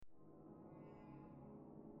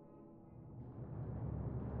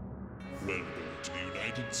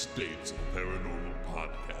United States Paranormal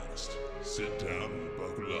Podcast. Sit down and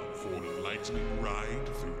buckle up for an enlightening ride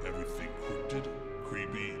through everything cryptid,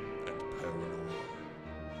 creepy, and paranormal.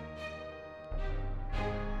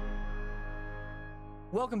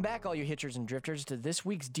 Welcome back, all you hitchers and drifters, to this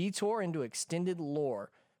week's detour into extended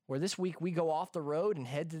lore, where this week we go off the road and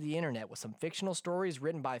head to the internet with some fictional stories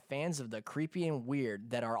written by fans of the creepy and weird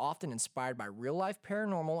that are often inspired by real-life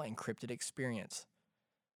paranormal and cryptid experience.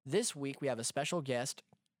 This week we have a special guest,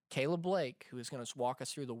 Kayla Blake, who is going to walk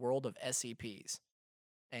us through the world of S.C.Ps.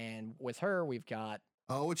 And with her, we've got...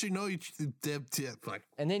 Oh, what you know, you tip. Like,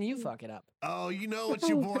 and then you fuck it up. oh, you know it's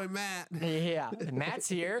your boy, Matt. Yeah, Matt's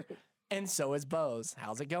here, and so is Bose.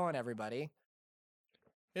 How's it going, everybody?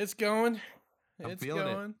 It's going. I'm It's feeling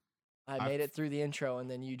it. going. I made it through the intro, and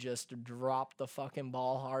then you just dropped the fucking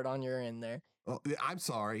ball hard on your end there. Oh, I'm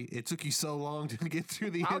sorry. It took you so long to get through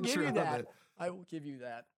the I'll intro give you of that. it. I will give you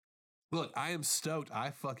that. Look, I am stoked.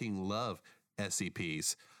 I fucking love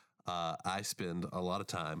SCPs. I spend a lot of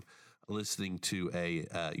time listening to a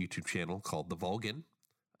YouTube channel called The Vulgan.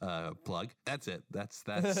 Plug. That's it. That's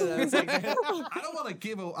I don't want to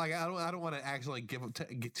give. I don't want to actually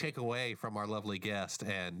take away from our lovely guest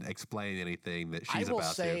and explain anything that she's I will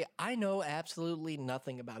about say to. I know absolutely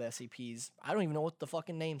nothing about SCPs. I don't even know what the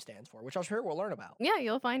fucking name stands for, which I'm sure we'll learn about. Yeah,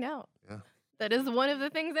 you'll find out. Yeah. That is one of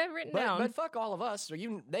the things I've written down. But fuck all of us. So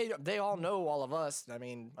they all know all of us. I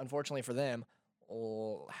mean, unfortunately for them.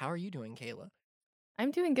 Oh, how are you doing, Kayla?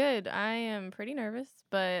 I'm doing good. I am pretty nervous,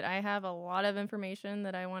 but I have a lot of information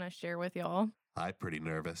that I want to share with y'all. I'm pretty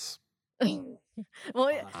nervous.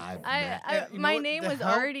 Well, my name was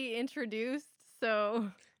already introduced,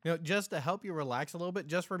 so... You know, just to help you relax a little bit,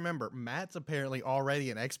 just remember, Matt's apparently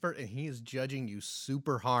already an expert, and he is judging you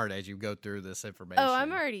super hard as you go through this information. Oh,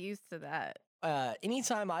 I'm already used to that.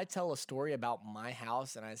 Anytime I tell a story about my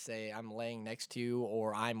house and I say I'm laying next to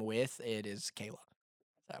or I'm with, it is Kayla.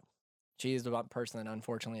 So she is the one person that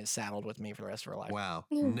unfortunately is saddled with me for the rest of her life. Wow.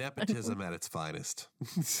 Nepotism at its finest.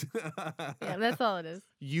 Yeah, that's all it is.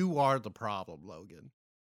 You are the problem, Logan.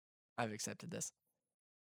 I've accepted this.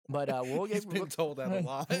 But we'll He's been told that a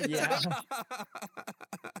lot. Yeah.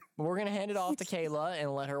 We're going to hand it off to Kayla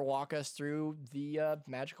and let her walk us through the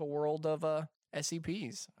magical world of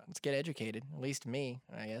SCPs. Let's get educated. At least me,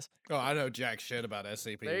 I guess. Oh, I know jack shit about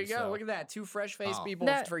SCP. There you go. Look at that. Two fresh-faced people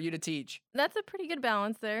That- for you to teach. That's a pretty good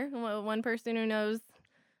balance there. One person who knows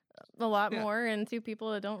a lot more and two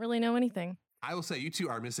people that don't really know anything. I will say you two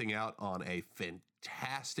are missing out on a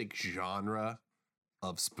fantastic genre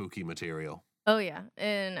of spooky material. Oh, yeah.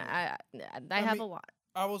 And I have mean, a lot.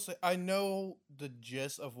 I will say, I know the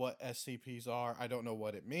gist of what SCPs are. I don't know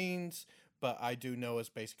what it means, but I do know it's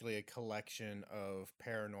basically a collection of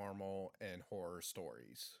paranormal and horror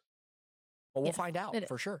stories. Well, we'll Yes, find out it is.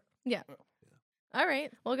 for sure. All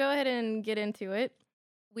right, we'll go ahead and get into it.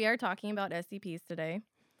 We are talking about SCPs today.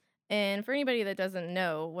 And for anybody that doesn't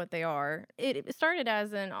know what they are, it started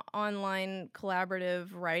as an online collaborative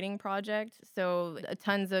writing project. So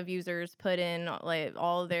tons of users put in like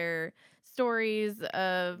all their stories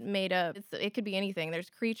made up. It could be anything. There's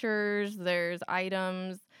creatures, there's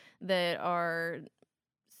items that are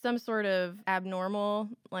some sort of abnormal,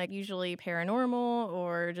 like usually paranormal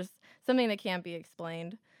or just something that can't be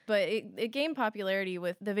explained. But it gained popularity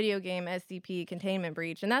with the video game SCP Containment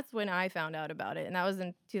Breach, and that's when I found out about it, and that was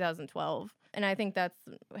in 2012. And I think that's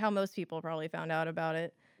how most people probably found out about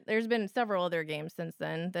it. There's been several other games since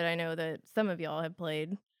then that I know that some of y'all have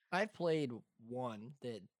played. I've played one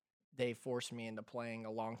that they forced me into playing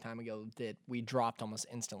a long time ago that we dropped almost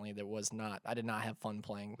instantly. I did not have fun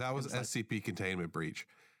playing. That was SCP Containment Breach.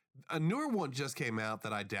 A newer one just came out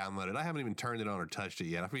that I downloaded. I haven't even turned it on or touched it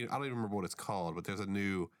yet. I don't even remember what it's called, but there's a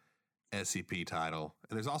new SCP title.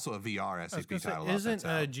 And there's also a VR SCP title. Isn't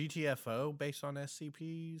GTFO based on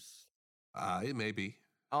SCPs? It may be.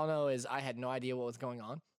 All I know is I had no idea what was going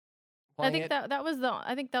on. I think that was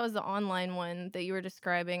the online one that you were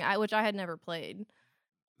describing, which I had never played.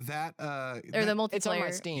 That Or the multiplayer. It's on my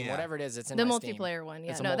Steam. Yeah. Whatever it is, it's in The my Steam. multiplayer one, yeah.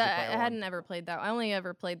 It's a No, that multiplayer I hadn't one. ever played that. I only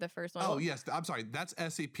ever played the first one. Oh, yes. I'm sorry. That's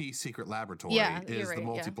SCP Secret Laboratory. Yeah, is you're right, the yeah.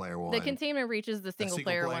 multiplayer one. The Containment Breach is the single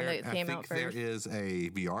player one that came out I think first. there is a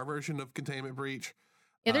VR version of Containment Breach.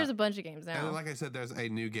 Yeah, there's a bunch of games And now. then, like I said, there's a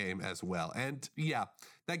new game as well. And yeah,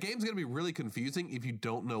 that game's going to be really confusing if you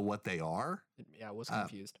don't know what they are. Yeah, I was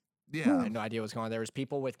confused. I Yeah. had no idea what was going on. There was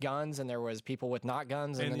people with guns, and there was people with not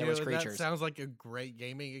guns, and then there was creatures. That sounds like a great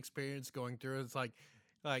gaming experience going through. It's like,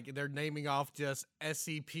 Like they're naming off just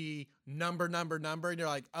SCP number, and you're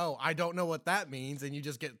like, oh, I don't know what that means, and you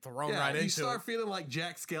just get thrown right into you start it. feeling like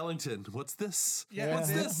Jack Skellington. What's this? Yeah,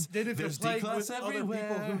 What's this? Then if There's you're playing D-class with other people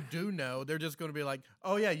everywhere. who do know, they're just going to be like,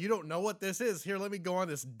 oh yeah, you don't know what this is. Here, let me go on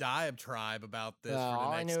this diatribe about this. For the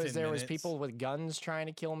all I next knew 10 is there was minutes. people with guns trying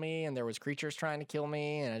to kill me, and there was creatures trying to kill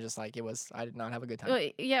me, and I did not have a good time. Well,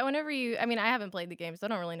 yeah, whenever I haven't played the game, so I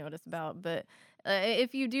don't really know what it's about, but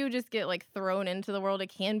if you do just get like thrown into the world, it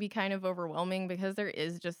can be kind of overwhelming because there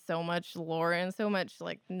is just so much lore and so much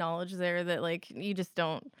like knowledge there that like you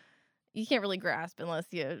can't really grasp unless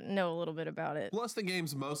you know a little bit about it. Plus, the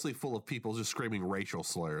game's mostly full of people just screaming racial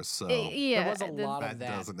slurs, so Yeah, there was a lot of that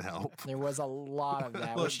that. doesn't help. There was a lot of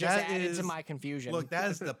that, Look, which just that added to is- my confusion. Look, that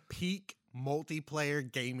is the peak multiplayer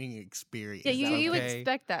gaming experience. Yeah, you okay?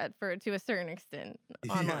 expect that to a certain extent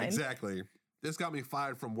online. Yeah, exactly. This got me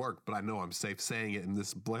fired from work, but I know I'm safe saying it in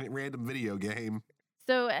this random video game.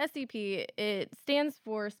 So SCP, it stands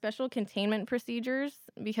for Special Containment Procedures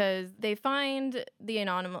because they find the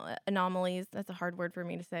anomalies. That's a hard word for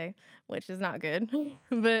me to say, which is not good.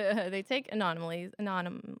 But they take anomalies.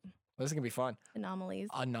 This is gonna be fun. Anomalies.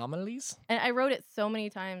 Anomalies? And I wrote it so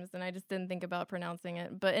many times and I just didn't think about pronouncing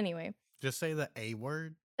it. But anyway. Just say the A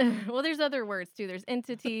word. Well, there's other words too. There's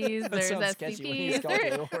entities, That there's sounds sketchy when you SCPs. spell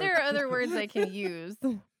the word. There are other words I can use.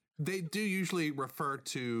 They do usually refer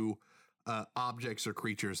to objects or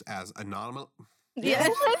creatures as anomalous Yes,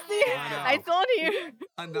 I told you.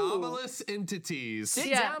 anomalous entities. Sit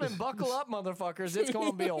Yeah. down and buckle up, motherfuckers. It's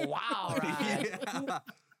gonna be a wow ride. Yeah.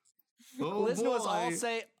 Oh, Listen to us all boy.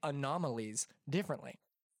 say anomalies differently.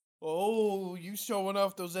 Oh, you showing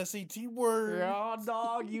off those SET words. Yeah,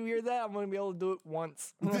 dog, you hear that? I'm gonna be able to do it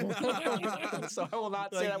once. So I will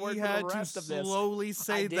not say Like, that word you for had the rest to of this. slowly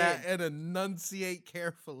say did. that and enunciate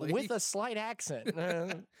carefully. With a slight accent.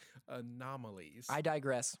 anomalies. I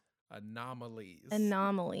digress. Anomalies.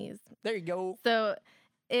 Anomalies. There you go. So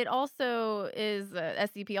it also is,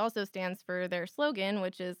 SCP also stands for their slogan,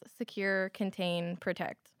 which is secure, contain,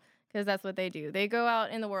 protect. Because that's what they do. They go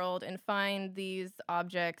out in the world and find these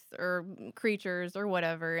objects or creatures or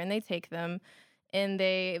whatever, and they take them and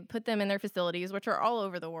they put them in their facilities, which are all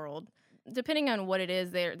over the world. Depending on what it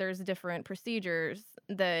is, there's different procedures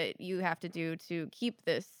that you have to do to keep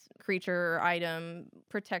this creature or item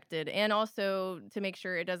protected, and also to make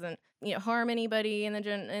sure it doesn't harm anybody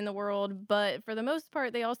in the world. But for the most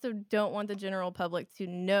part, they also don't want the general public to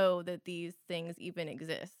know that these things even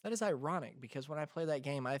exist. That is ironic because when I played that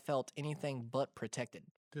game, I felt anything but protected.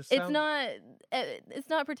 It's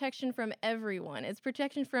not protection from everyone. It's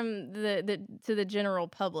protection from the general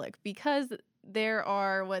public, because there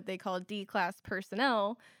are what they call D-class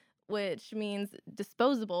personnel, which means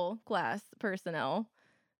disposable class personnel.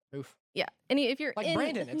 Oof. Yeah, and if you're Like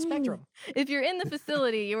Brandon at Spectrum. if you're in the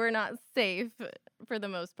facility, you are not safe for the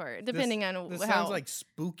most part, depending on This how. sounds like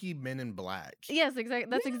spooky Men in Black. Yes,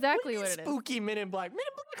 exactly. That's exactly what it is. Spooky Men in Black. Men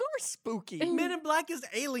in Black are spooky. Men in Black is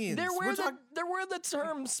aliens. They're We're where the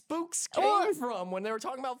term spooks came from when they were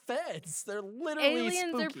talking about feds. They're literally Aliens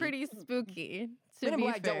spooky. are pretty spooky. To Men in be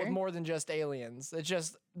Black dealt fair. with more than just aliens. It's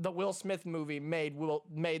just the Will Smith movie made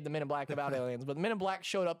the Men in Black about aliens, but the Men in Black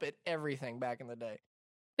showed up at everything back in the day.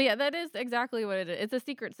 But yeah, that is exactly what it is. It's a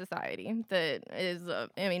secret society that is,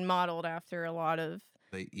 modeled after a lot of.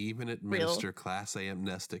 They even administer Class A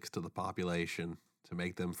amnestics to the population to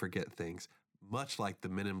make them forget things, much like the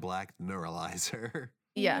Men in Black neuralizer.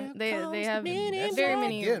 Yeah, they have That's very right.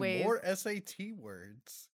 many Again, ways. more SAT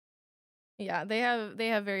words. Yeah, they have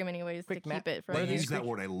very many ways Quick to map. keep it What They are from. these use that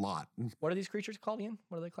word a lot. What are these creatures called again?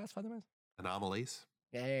 What do they classify them as? Anomalies.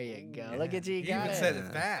 There you go. Yeah. Look at you. You He got even it. said it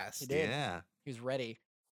Yeah. fast. He did. Yeah. He was ready.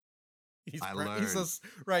 He's, I right, he's learned. just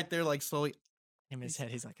right there, like slowly. In his head,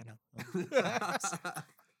 he's like, I know.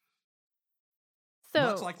 So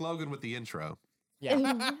Much like Logan with the intro. Yeah,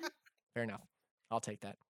 fair enough. I'll take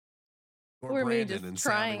that. Or Or me Brandon just and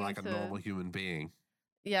sounding trying like a to- normal human being.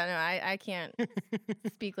 yeah, no, I can't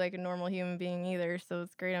speak like a normal human being either, so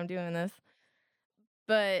it's great I'm doing this.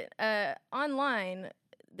 But online,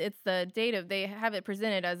 it's the data. They have it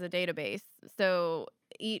presented as a database. So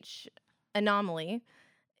each anomaly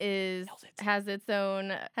Nailed it. has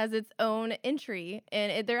its own entry,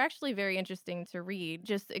 and they're actually very interesting to read.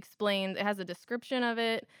 Just explains. It has a description of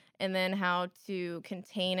it, and then how to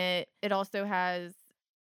contain it. It also has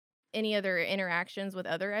any other interactions with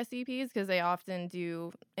other SCPs, because they often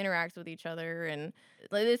do interact with each other, and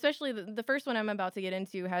especially the first one I'm about to get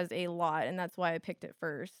into has a lot, and that's why I picked it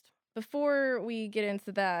first. Before we get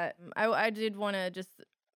into that, I did want to just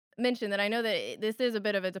mention that I know that this is a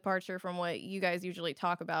bit of a departure from what you guys usually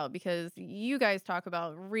talk about, because you guys talk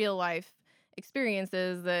about real life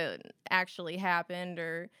experiences that actually happened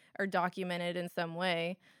or are documented in some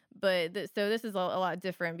way. But so this is a lot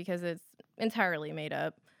different because it's entirely made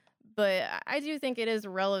up. But I do think it is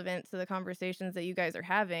relevant to the conversations that you guys are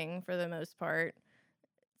having for the most part.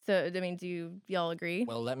 So, I mean, y'all agree?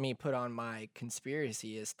 Well, let me put on my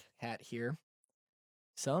conspiracyist hat here.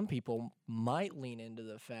 Some people might lean into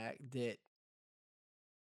the fact that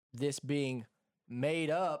this being made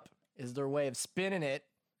up is their way of spinning it.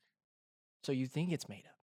 So you think it's made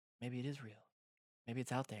up. Maybe it is real. Maybe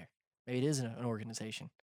it's out there. Maybe it is an organization.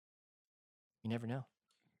 You never know.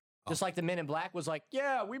 Just like the Men in Black was like,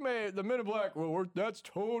 yeah, we made the Men in Black. Well, that's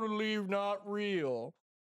totally not real.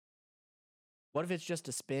 What if it's just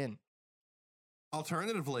a spin?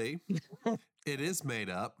 Alternatively, it is made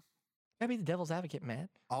up. Gotta be the devil's advocate, Matt.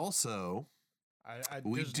 Also,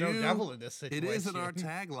 there's no devil in this situation. It is in our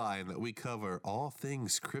tagline that we cover all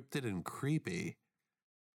things cryptid and creepy.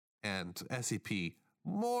 And SCP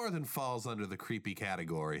more than falls under the creepy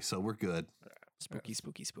category, so we're good. Spooky,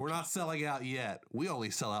 spooky, spooky. We're not selling out yet. We only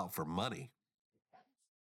sell out for money.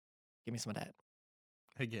 Give me some of that.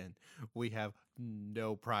 Again, we have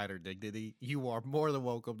no pride or dignity. You are more than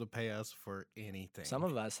welcome to pay us for anything. Some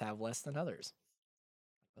of us have less than others.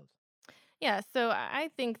 Yeah, so I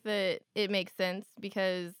think that it makes sense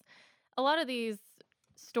because a lot of these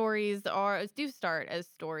stories do start as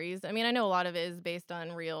stories. I mean, I know a lot of it is based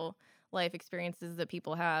on real life experiences that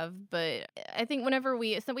people have, but I think whenever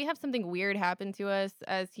we have something weird happen to us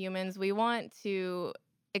as humans, we want to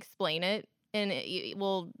explain it, and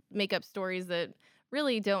we'll make up stories that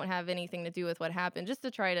really don't have anything to do with what happened, just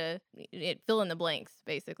to try to fill in the blanks,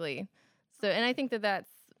 basically. So, and I think that that's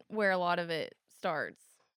where a lot of it starts.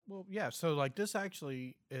 Well, yeah, so like this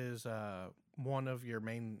actually is one of your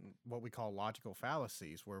main, what we call logical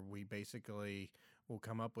fallacies, where we basically will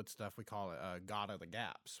come up with stuff, we call it God of the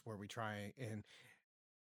gaps, where we try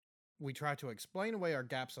to explain away our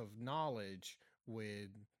gaps of knowledge with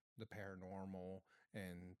the paranormal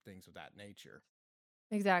and things of that nature.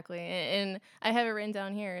 Exactly. And I have it written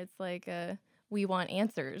down here. It's like we want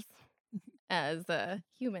answers as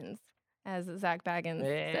humans, as Zach Baggins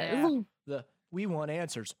says. We want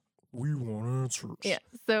answers. We want answers. Yeah.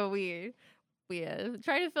 So we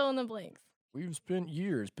try to fill in the blanks. We've spent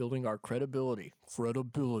years building our credibility.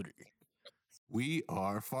 We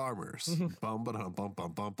are farmers. Bum, ba-dum, bum,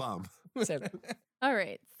 bum, bum, bum. All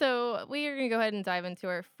right. So we are going to go ahead and dive into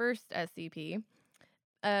our first SCP.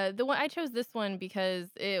 The one I chose this one because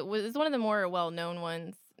it's one of the more well-known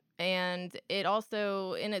ones, and it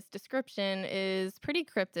also, in its description, is pretty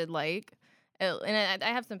cryptid-like. And I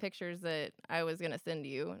have some pictures that I was going to send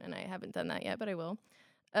you, and I haven't done that yet, but I will.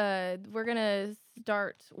 We're going to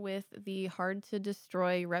start with the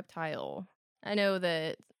hard-to-destroy reptile. I know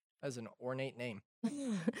that... That's an ornate name.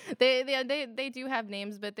 They do have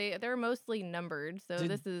names, but they're mostly numbered. So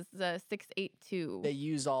this is 682. They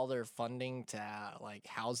use all their funding to like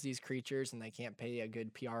house these creatures, and they can't pay a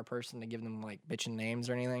good PR person to give them like bitchin' names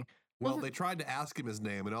or anything. Well, they tried to ask him his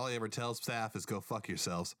name, and all he ever tells staff is "Go fuck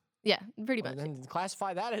yourselves." Yeah, pretty much. Then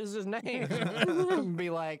classify that as his name.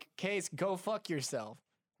 Be like, Case, go fuck yourself.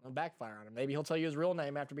 It'll backfire on him. Maybe he'll tell you his real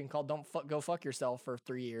name after being called go fuck yourself for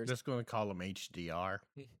 3 years. Just going to call him HDR.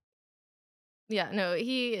 Yeah, no,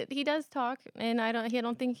 he does talk, and I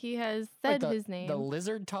don't think he has said his name. The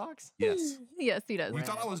lizard talks? Yes. Yes, he does. You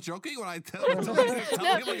thought I was joking when I tell people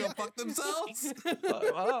to go fuck themselves?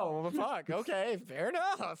 Oh, fuck. Okay, fair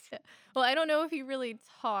enough. Well, I don't know if he really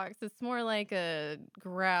talks. It's more like a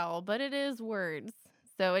growl, but it is words,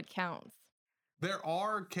 so it counts. There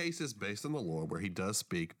are cases based on the lore where he does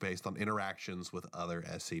speak based on interactions with other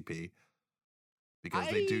SCP. Because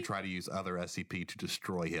they do try to use other SCP to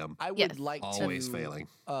destroy him. I would like always failing.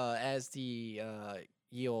 As the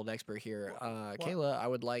ye old expert here, Kayla, I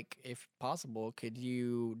would like, if possible, could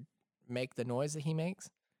you make the noise that he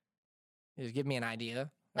makes? Just give me an idea of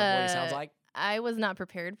what he sounds like. I was not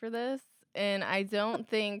prepared for this, and I don't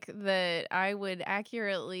think that I would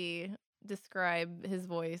accurately describe his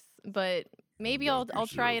voice, but maybe I'll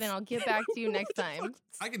try it and I'll get back to you next time.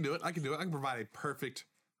 I can do it. I can provide a perfect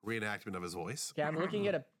reenactment of his voice. Okay, I'm looking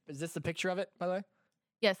at is this the picture of it, by the way?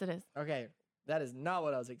 Yes, it is. Okay, that is not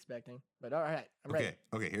what I was expecting, but all right, I'm ready.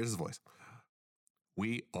 Okay, here's his voice.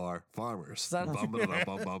 We are farmers. Son- Bum, ba, da,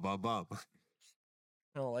 bum, bum, bum, bum. I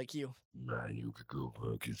don't like you. Man, you could go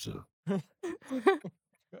fuck yourself.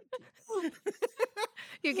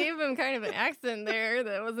 You gave him kind of an accent there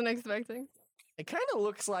that I wasn't expecting. It kind of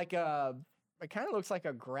looks like a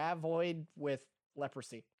gravoid with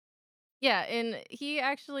leprosy. Yeah, and he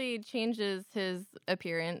actually changes his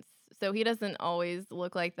appearance. So he doesn't always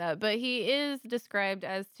look like that, but he is described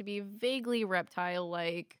as to be vaguely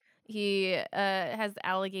reptile-like. He has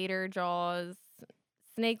alligator jaws,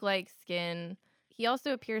 snake-like skin. He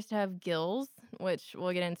also appears to have gills, which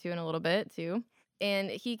we'll get into in a little bit too. And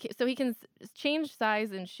he can change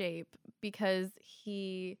size and shape because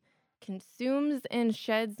he consumes and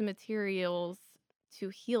sheds materials to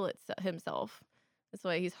heal himself. That's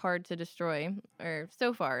why he's hard to destroy, or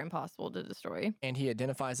so far impossible to destroy. And he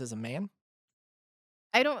identifies as a man?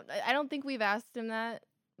 I don't think we've asked him that,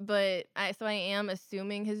 but I am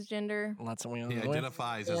assuming his gender. Well, that's what we He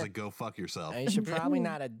identifies as a go fuck yourself. You should probably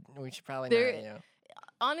not. We should probably There- not. You know.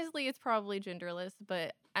 Honestly, it's probably genderless,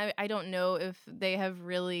 but I don't know if they have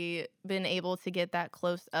really been able to get that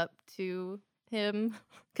close up to him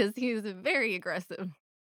because he's very aggressive.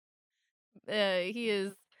 He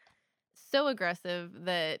is so aggressive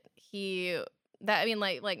that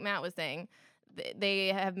like Matt was saying, they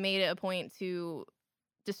have made it a point to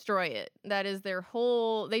destroy it. That is their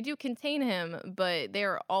whole. They do contain him, but they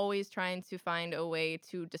are always trying to find a way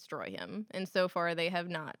to destroy him. And so far, they have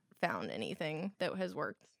not found anything that has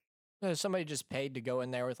worked. Somebody just paid to go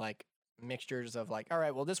in there with like mixtures of like, all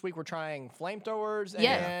right, well, this week we're trying flamethrowers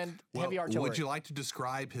Yeah. and Well, heavy artillery. would you like to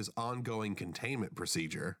describe his ongoing containment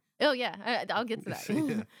procedure? Oh yeah, I'll get to that.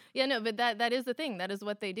 Yeah. Yeah, no, but that is the thing. That is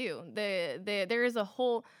what they do. There is a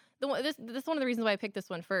whole. This one of the reasons why I picked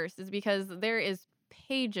this one first is because there is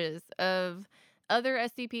pages of other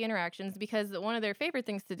SCP interactions, because one of their favorite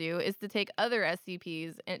things to do is to take other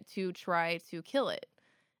SCPs and to try to kill it.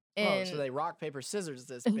 And so they rock, paper, scissors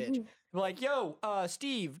this bitch. Like, yo,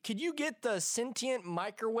 Steve, could you get the sentient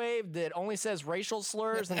microwave that only says racial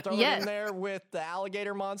slurs and throw it Yes. in there with the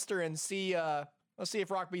alligator monster and see, let's see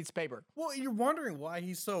if rock beats paper. Well, you're wondering why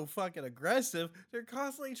he's so fucking aggressive. They're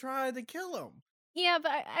constantly trying to kill him. yeah,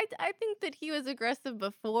 but I think that he was aggressive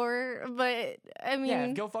before, but I mean, Yeah,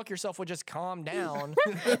 if go fuck yourself would just calm down,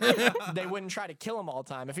 they wouldn't try to kill him all the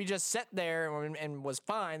time. If he just sat there and was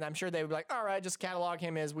fine, I'm sure they would be like, all right, just catalog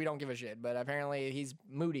him as we don't give a shit. But apparently he's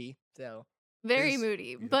moody, so. very Is-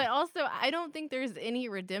 moody. yeah. But also, I don't think there's any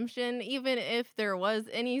redemption, even if there was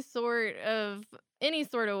any sort of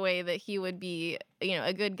way that he would be,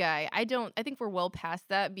 a good guy. I think we're well past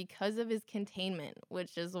that because of his containment,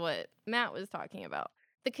 which is what Matt was talking about.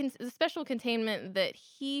 The special containment that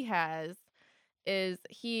he has is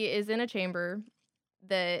he is in a chamber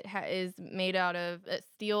that is made out of a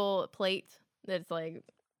steel plate that's like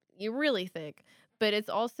really thick, but it's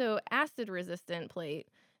also acid resistant plate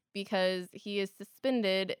because he is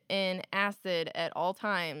suspended in acid at all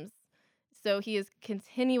times. So he is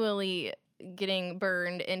continually getting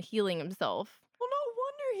burned and healing himself. Well, no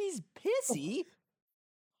wonder he's pissy.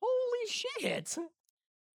 Holy shit.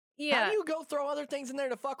 Yeah. How do you go throw other things in there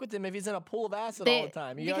to fuck with him if he's in a pool of acid all the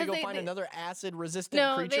time? You gotta because go find another acid-resistant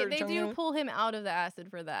No, creature. they to do turn pull him out of the acid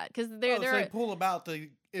for that because So they're they pull him out to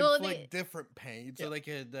Well, inflict different pain so they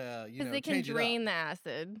could, because they can change it up. drain the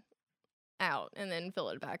acid out and then fill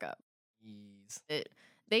it back up. Jeez.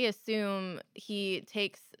 They assume he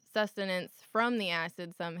takes sustenance from the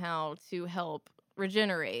acid somehow to help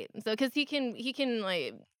regenerate. So because he can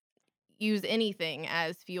like use anything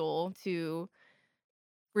as fuel to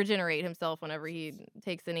regenerate himself whenever he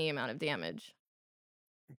takes any amount of damage.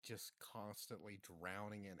 Just constantly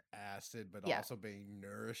drowning in acid, but Yeah. also being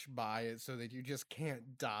nourished by it so that you just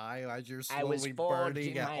can't die as you're I was slowly forged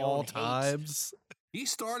burning in at my all own hate. times. He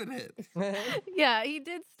started it. Yeah, he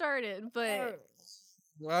did start it, but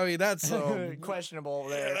Well, I mean, that's Questionable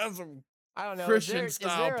yeah, there. that's some I don't know. Christian is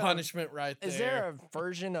style there a- punishment right there. Is there a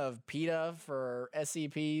version of PETA for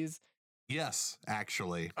SCPs? Yes,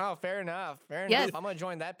 actually. Oh, fair enough. Fair Yes. enough. I'm gonna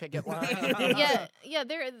join that picket line. yeah.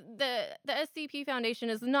 The SCP Foundation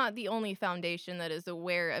is not the only foundation that is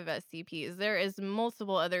aware of SCPs. There is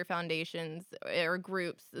multiple other foundations or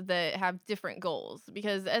groups that have different goals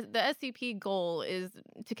because the SCP goal is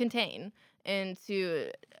to contain and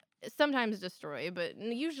to sometimes destroy, but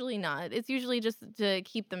usually not. It's usually just to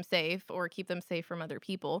keep them safe or keep them safe from other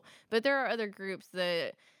people. But there are other groups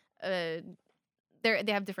that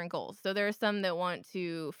they have different goals. So there are some that want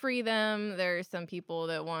to free them. There are some people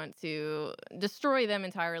that want to destroy them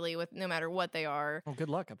entirely, with no matter what they are. Well, good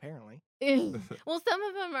luck. Apparently. Well, some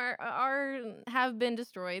of them have been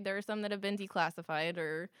destroyed. There are some that have been declassified,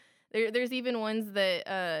 or there's even ones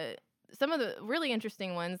that some of the really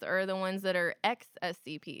interesting ones are the ones that are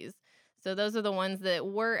ex-SCPs. So those are the ones that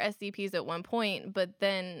were SCPs at one point, but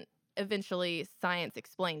then eventually science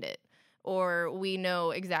explained it. Or we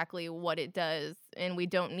know exactly what it does, and we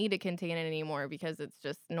don't need to contain it anymore because it's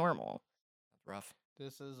just normal. Rough.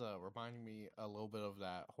 This is reminding me a little bit of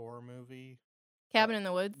that horror movie Cabin in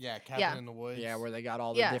the Woods. Yeah, Cabin in the Woods. Yeah, where they got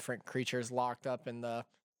all the Yeah. different creatures locked up in the.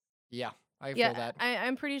 Yeah, I Yeah, feel that.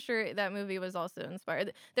 I'm pretty sure that movie was also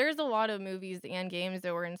inspired. There's a lot of movies and games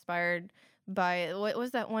that were inspired by what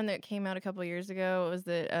was that one that came out a couple years ago? Was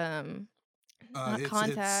it not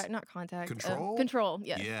Contact? Control? Control.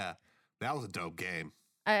 Yes. Yeah, that was a dope game.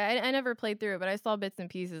 I never played through it, but I saw bits and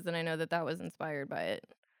pieces, and I know that was inspired by it.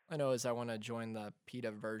 I know is I want to join the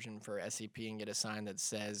PETA version for SCP and get a sign that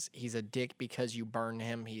says he's a dick because you burn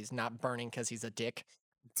him. He's not burning because he's a dick.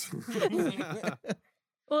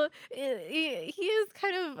 Well, he is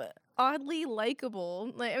kind of oddly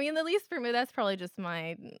likable. Like, I mean, at least for me, that's probably just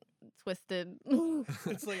my twisted.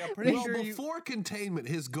 It's like I'm pretty Well, sure before containment,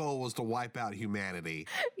 his goal was to wipe out humanity.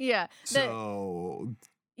 Yeah. So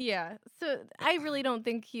Yeah. So I really don't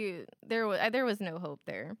think there was no hope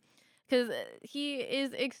there, because he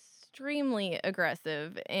is extremely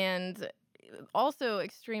aggressive and also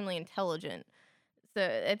extremely intelligent.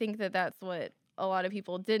 So I think that's what a lot of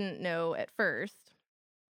people didn't know at first.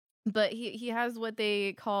 But he has what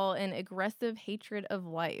they call an aggressive hatred of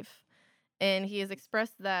life. And he has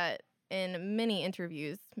expressed that in many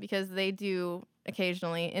interviews, because they do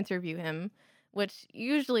occasionally interview him, which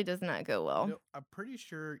usually does not go well. You know, I'm pretty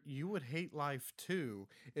sure you would hate life too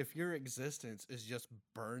if your existence is just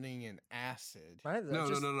burning in acid. Right?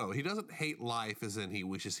 No. He doesn't hate life as in he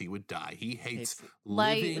wishes he would die. He hates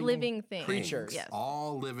Living things. creatures. Yes.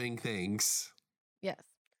 all living things. Yes.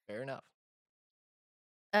 Fair enough.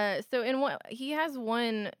 So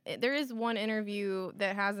there is one interview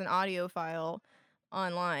that has an audio file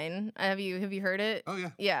online. Have you heard it? Oh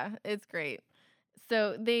yeah. Yeah, it's great.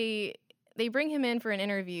 So they bring him in for an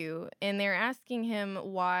interview, and they're asking him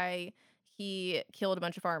why he killed a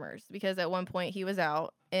bunch of farmers, because at one point he was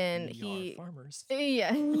out and We are farmers.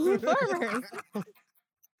 yeah, farmers.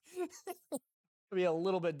 It'd be a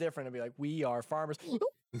little bit different. It'd be like, we are farmers.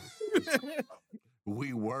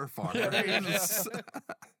 We were There you farmers.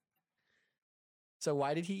 So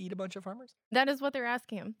why did he eat a bunch of farmers? That is what they're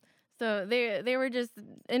asking him. So they were just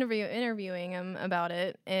interviewing him about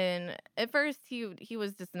it, and at first he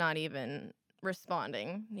was just not even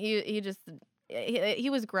responding. He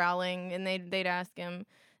was growling, and they'd ask him,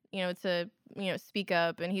 to speak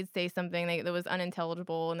up, and he'd say something that was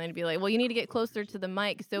unintelligible, and they'd be like, "Well, you need to get closer to the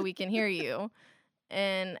mic so we can hear you."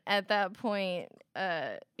 And at that point,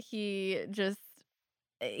 he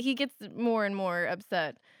gets more and more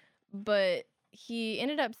upset, but he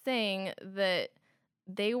ended up saying that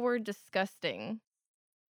they were disgusting.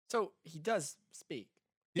 So he does speak.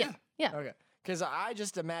 Yeah. Yeah. Okay. Because I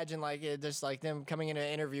just imagine just like them coming into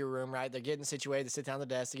an interview room, right? They're getting situated, they sit down at the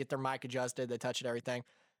desk, they get their mic adjusted, they touch it, everything.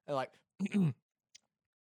 They're like,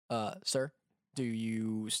 sir, do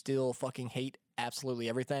you still fucking hate absolutely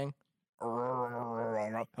everything?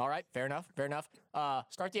 All right, fair enough.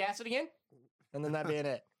 Start the acid again, and then that being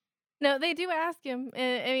it. No, they do ask him.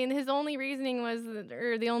 I mean, his only reasoning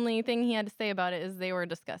or the only thing he had to say about it is they were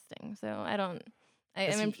disgusting. So I don't.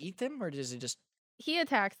 Does he eat them, or does he just? He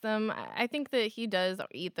attacks them. I think that he does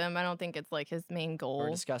eat them. I don't think it's like his main goal. We're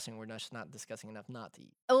discussing. We're just not discussing enough not to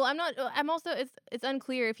eat. Well, I'm not. I'm also. It's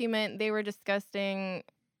unclear if he meant they were disgusting,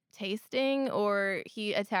 tasting, or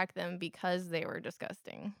he attacked them because they were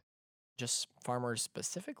disgusting. Just farmers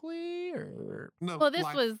specifically, or No. Well, this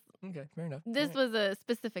was. Okay, fair enough. This was a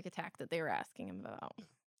specific attack that they were asking him about.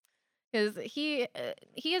 Because he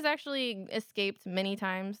has actually escaped many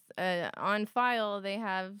times. On file, they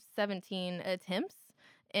have 17 attempts,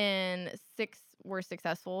 and 6 were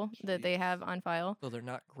successful that they have on file. So they're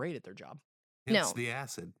not great at their job. Hence No. the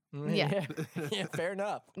acid. Yeah. Yeah, fair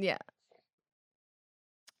enough. Yeah.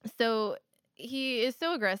 So he is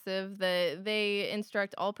so aggressive that they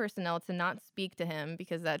instruct all personnel to not speak to him,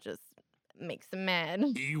 because that just makes him mad.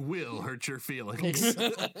 He will hurt your feelings.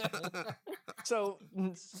 So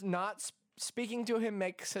not speaking to him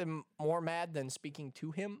makes him more mad than speaking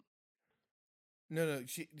to him? No.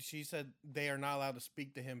 She said they are not allowed to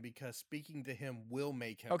speak to him because speaking to him will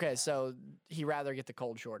make him. Okay, mad. so he rather get the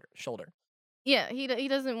cold shoulder. Yeah, he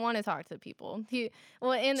doesn't want to talk to people.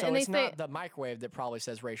 So and they it's say not the microwave that probably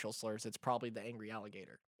says racial slurs. It's probably the angry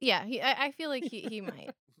alligator. yeah. I feel like he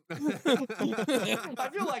might. I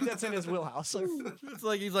feel like that's in his wheelhouse. It's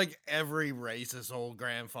like he's like every racist old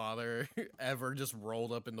grandfather ever just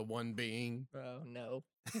rolled up into one being. Oh no.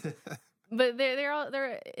 But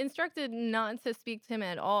they're instructed not to speak to him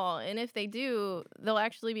at all, and if they do, they'll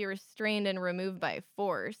actually be restrained and removed by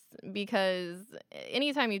force, because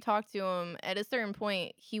anytime you talk to him, at a certain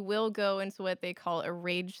point, he will go into what they call a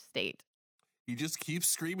rage state. He just keeps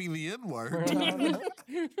screaming the N-word.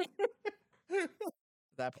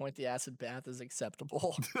 At that point, the acid bath is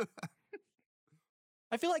acceptable.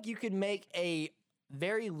 I feel like you could make a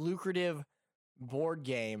very lucrative board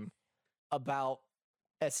game about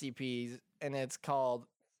SCPs, and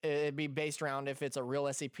it'd be based around if it's a real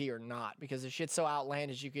SCP or not, because the shit's so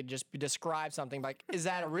outlandish. You could just describe something like, is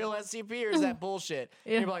that a real SCP or is that bullshit?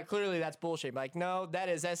 Yeah. You're like, clearly that's bullshit. Like, no, that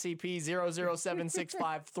is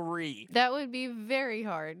SCP-007653. That would be very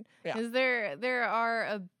hard. Yeah. Because there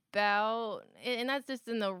are about, and that's just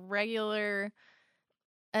in the regular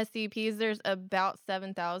SCPs, there's about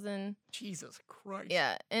 7,000. Jesus Christ.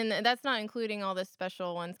 Yeah, and that's not including all the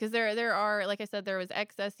special ones, because there are, like I said, there was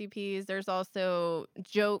X SCPs. There's also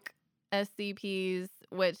joke SCPs,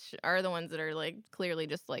 which are the ones that are like clearly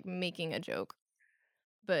just like making a joke.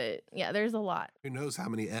 But yeah, there's a lot. Who knows how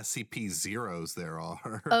many SCP zeros there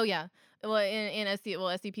are? Oh yeah, well in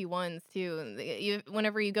SCP ones too.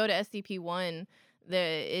 Whenever you go to SCP 1,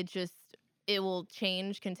 it will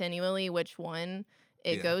change continually which one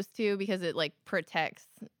it goes to, because it like protects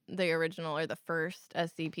the original or the first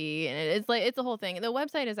SCP, and it's a whole thing. The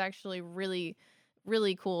website is actually really,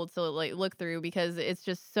 really cool to like look through, because it's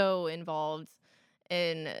just so involved,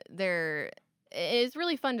 and it's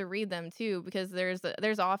really fun to read them too, because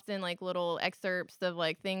there's often like little excerpts of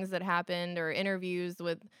like things that happened, or interviews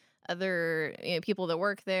with other people that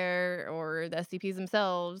work there, or the SCPs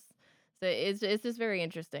themselves. So it's just very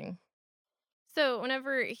interesting. So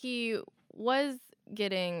whenever he was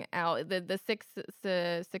getting out, the six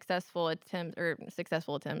successful attempts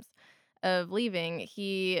of leaving,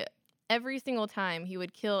 every single time he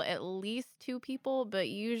would kill at least 2 people, but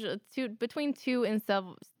usually between 2 and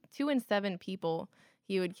 7 people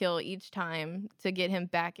he would kill each time to get him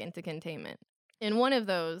back into containment. And one of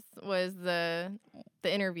those was the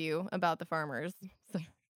interview about the farmers.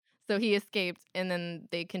 So he escaped, and then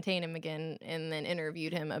they contained him again, and then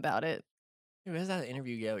interviewed him about it. Dude, how's that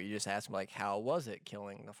interview go? You just asked him, like, how was it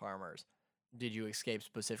killing the farmers? Did you escape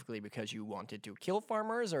specifically because you wanted to kill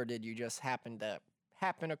farmers, or did you just happen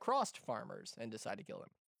across farmers and decide to kill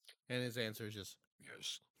them? And his answer is just,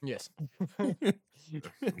 yes. Yes.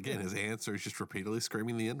 Again, his answer is just repeatedly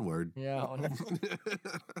screaming the N-word. Yeah.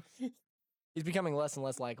 He's becoming less and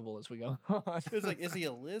less likable as we go on. It's like, is he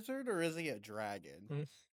a lizard or is he a dragon?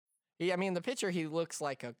 I mean, the picture, he looks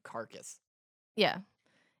like a carcass. Yeah.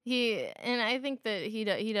 And I think that he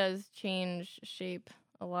does change shape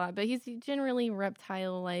a lot, but he's generally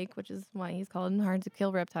reptile-like, which is why he's called hard to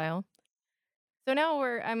kill reptile. So now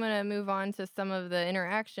I'm going to move on to some of the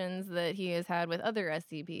interactions that he has had with other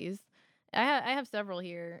SCPs. I have several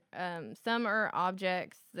here. Some are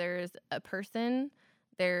objects. There's a person.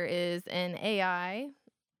 There is an AI.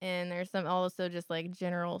 And there's some also just like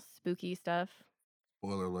general spooky stuff.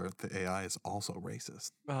 Spoiler alert, the AI is also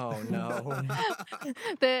racist. Oh, no.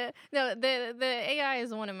 The AI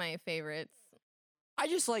is one of my favorites. I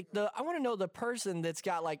just like I want to know the person that's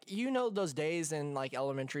got like, those days in like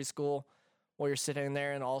elementary school where you're sitting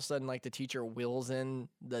there and all of a sudden like the teacher wheels in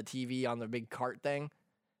the TV on the big cart thing.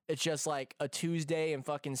 It's just like a Tuesday and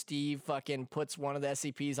fucking Steve fucking puts one of the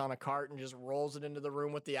SCPs on a cart and just rolls it into the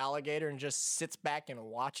room with the alligator and just sits back and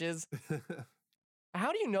watches.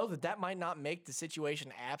 How do you know that might not make the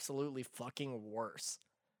situation absolutely fucking worse?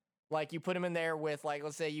 Like, you put him in there with, like,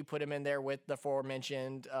 let's say you put him in there with the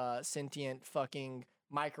aforementioned sentient fucking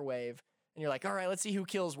microwave, and you're like, all right, let's see who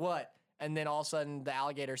kills what. And then all of a sudden, the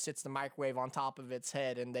alligator sits the microwave on top of its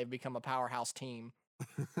head, and they've become a powerhouse team.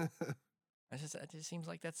 It just seems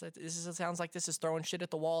like sounds like this is throwing shit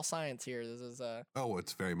at the wall science here. This is Oh,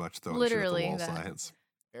 it's very much throwing literally shit at the wall that. science.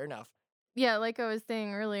 Fair enough. Yeah, like I was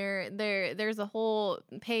saying earlier, there's a whole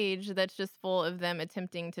page that's just full of them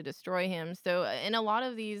attempting to destroy him. So, and a lot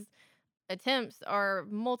of these attempts are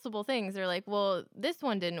multiple things. They're like, well, this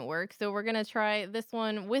one didn't work, so we're gonna try this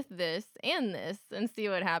one with this and see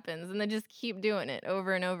what happens. And they just keep doing it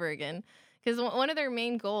over and over again. Because one of their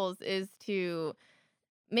main goals is to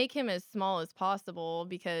make him as small as possible,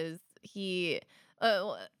 because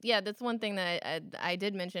that's one thing that I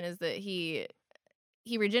did mention, is that he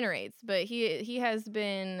regenerates, but he has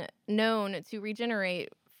been known to regenerate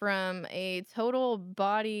from a total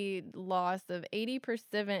body loss of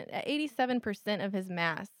 87% of his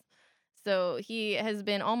mass. So he has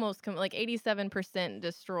been almost like 87%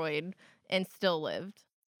 destroyed and still lived.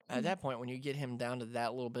 At that point, when you get him down to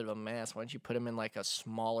that little bit of a mass, why don't you put him in like a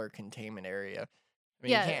smaller containment area? I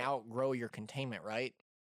mean, Yeah. you can't outgrow your containment, right?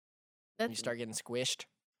 When you start getting squished.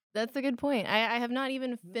 That's a good point. I have not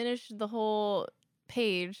even finished the whole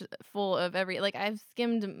page full of I've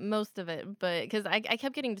skimmed most of it, but because I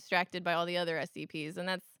kept getting distracted by all the other SCPs,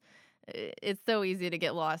 and it's so easy to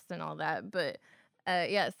get lost in all that. But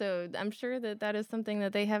so I'm sure that is something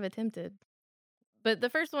that they have attempted. But the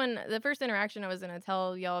first interaction I was going to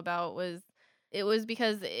tell y'all about was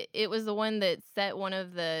because it was the one that set one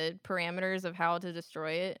of the parameters of how to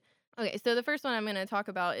destroy it. Okay, so the first one I'm going to talk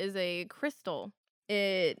about is a crystal.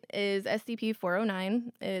 It is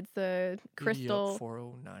SCP-409. It's a crystal.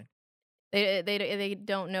 409. They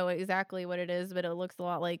don't know exactly what it is, but it looks a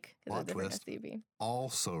lot like Plot a different twist. SCP.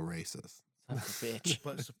 Also racist. Son of a bitch.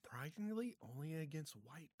 But surprisingly, only against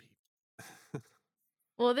white people.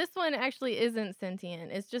 Well, this one actually isn't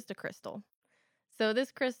sentient. It's just a crystal. So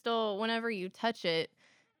this crystal, whenever you touch it,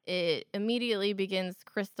 it immediately begins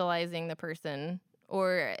crystallizing the person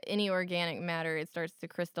or any organic matter. It starts to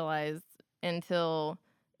crystallize until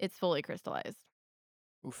it's fully crystallized.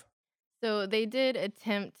 Oof. So they did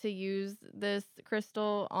attempt to use this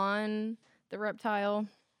crystal on the reptile,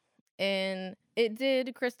 and it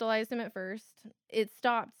did crystallize him at first. It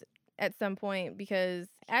stopped at some point because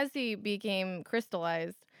as he became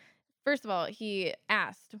crystallized, first of all, he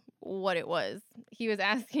asked what it was. He was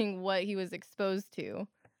asking what he was exposed to.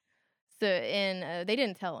 So, and they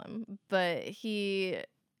didn't tell him, but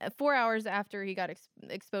 4 hours after he got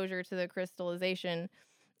exposure to the crystallization,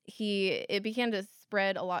 it began to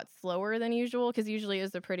spread a lot slower than usual, because usually it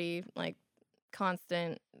was a pretty like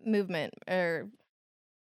constant movement or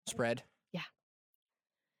Spread. yeah.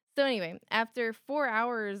 So anyway, after 4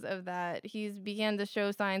 hours of that, he's began to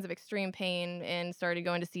show signs of extreme pain and started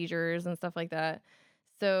going to seizures and stuff like that.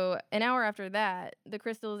 So an hour after that, the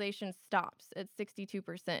crystallization stops at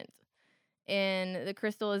 62%. And the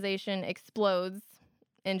crystallization explodes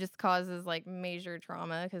and just causes like major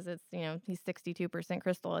trauma because it's, he's 62%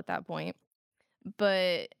 crystal at that point.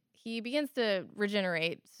 But he begins to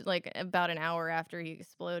regenerate like about an hour after he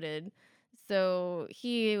exploded. So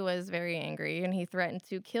he was very angry and he threatened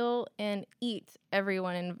to kill and eat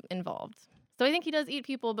everyone involved. So I think he does eat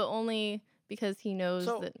people, but only because he knows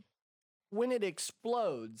that. When it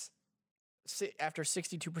explodes, after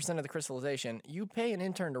 62% of the crystallization, you pay an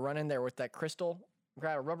intern to run in there with that crystal,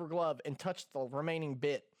 grab a rubber glove, and touch the remaining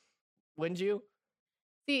bit. Wouldn't you?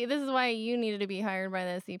 See, this is why you needed to be hired by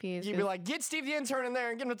the SCPs. You'd be like, get Steve the intern in there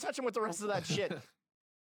and get him to touch him with the rest of that shit.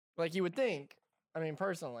 Like you would think. I mean,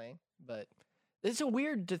 personally. But it's so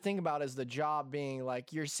weird to think about as the job being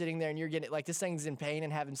like you're sitting there and you're getting like this thing's in pain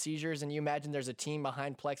and having seizures, and you imagine there's a team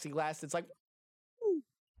behind plexiglass. It's like,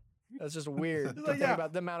 that's just weird to think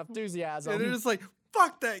about the amount of enthusiasm. And they're just like,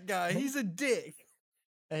 fuck that guy. He's a dick.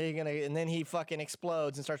 And then he fucking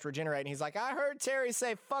explodes and starts regenerating. He's like, I heard Terry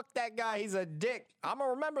say, fuck that guy. He's a dick. I'm going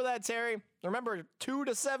to remember that, Terry. Remember, 2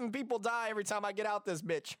 to 7 people die every time I get out this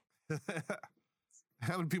bitch.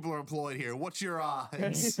 How many people are employed here? What's your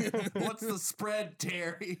odds? What's the spread,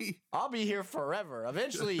 Terry? I'll be here forever.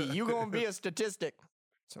 Eventually, you going to be a statistic.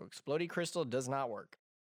 So exploding crystal does not work.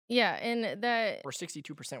 Yeah, and that... Or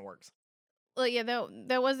 62% works. Well, yeah,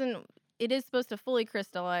 that wasn't... It is supposed to fully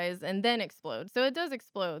crystallize and then explode. So it does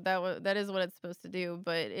explode. That is what it's supposed to do,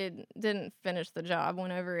 but it didn't finish the job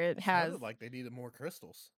whenever it has... Sounded like they needed more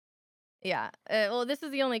crystals. Yeah. Well, this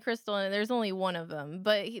is the only crystal, and there's only one of them.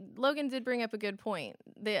 But Logan did bring up a good point.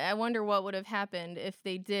 I wonder what would have happened if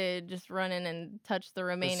they did just run in and touch the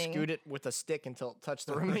remaining... Just scoot it with a stick until it touched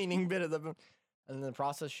the remaining bit of the... And the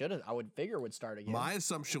process I would figure, would start again. My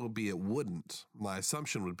assumption would be it wouldn't. My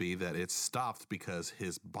assumption would be that it stopped because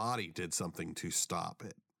his body did something to stop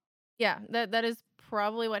it. Yeah, that is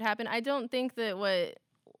probably what happened. I don't think that what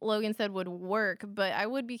Logan said would work, but I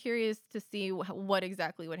would be curious to see what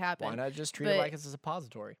exactly would happen. Why not just treat it like it's a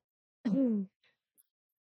suppository?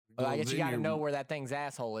 Well, I guess you got to know where that thing's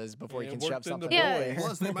asshole is before you can shove something away.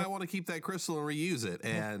 Plus, they might want to keep that crystal and reuse it.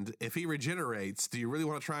 And if he regenerates, do you really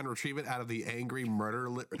want to try and retrieve it out of the angry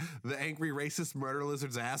racist murder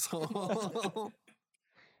lizard's asshole?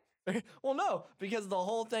 Well, no, because the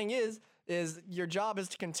whole thing is your job is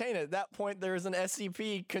to contain it. At that point, there's an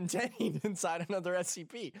SCP contained inside another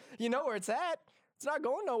SCP. You know where it's at. It's not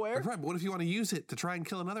going nowhere. Right, but what if you want to use it to try and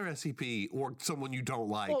kill another SCP or someone you don't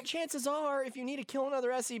like? Well, chances are, if you need to kill another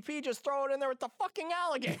SCP, just throw it in there with the fucking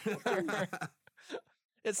alligator.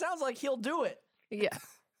 It sounds like he'll do it. Yeah.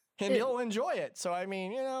 And he'll enjoy it. So, I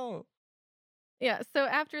mean, Yeah, so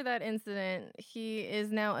after that incident, he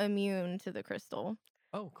is now immune to the crystal.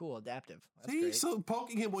 Oh, cool. Adaptive. That's See, great. so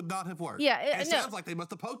poking him would not have worked. Yeah, it sounds like they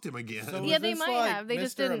must have poked him again. So yeah, they might have. They Mr.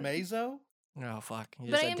 just didn't. Amazo? Oh, fuck.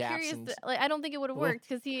 He But just I am adapts curious. I don't think it would have worked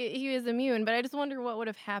because he was immune. But I just wonder what would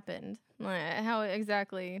have happened, how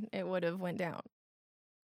exactly it would have went down.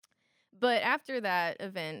 But after that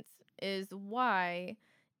event is why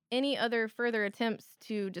any other further attempts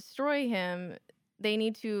to destroy him, they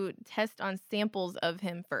need to test on samples of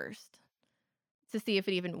him first to see if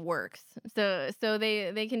it even works. So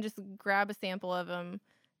they can just grab a sample of them,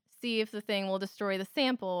 see if the thing will destroy the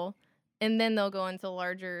sample, and then they'll go into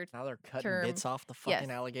larger Now they're cutting term. bits off the fucking Yes.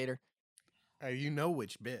 alligator. You know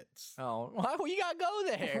which bits. Oh, why we gotta go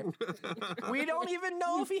there? We don't even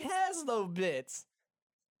know if he has those bits.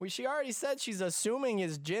 She already said she's assuming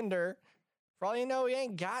his gender. For all you know, he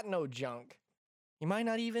ain't got no junk. He might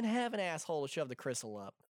not even have an asshole to shove the crystal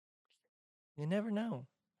up. You never know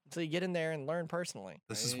until you get in there and learn personally.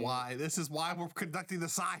 This is why we're conducting the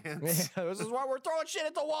science. This is why we're throwing shit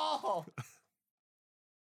at the wall.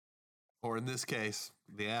 Or in this case,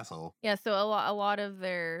 the asshole. Yeah, so a lot of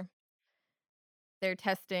their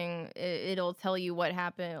testing, it'll tell you what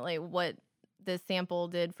happened, like what the sample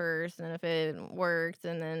did first, and if it worked,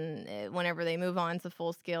 and then whenever they move on to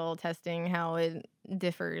full scale testing, how it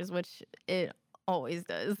differs, which it always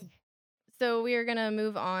does. So we are gonna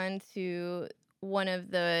move on to one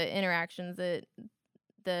of the interactions that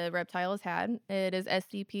the reptile has had. It is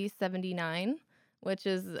SCP-79, which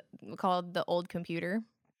is called the old computer,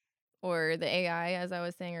 or the AI, as I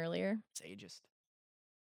was saying earlier. It's ageist.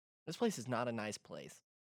 This place is not a nice place.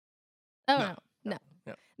 Oh no.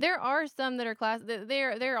 No. There are some that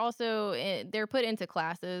are they're also they're put into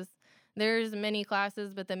classes. There's many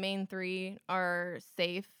classes, but the main three are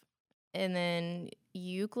safe, and then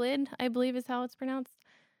Euclid, I believe is how it's pronounced,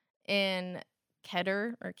 and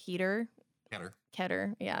Keter or Keter.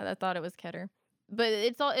 Keter. Yeah, I thought it was Keter. But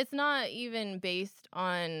it's not even based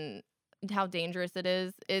on how dangerous it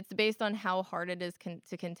is. It's based on how hard it is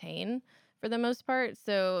to contain for the most part.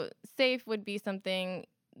 So safe would be something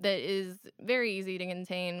that is very easy to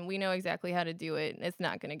contain. We know exactly how to do it. It's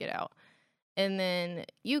not going to get out. And then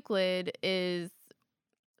Euclid is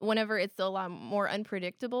whenever it's a lot more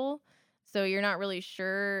unpredictable. So you're not really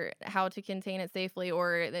sure how to contain it safely,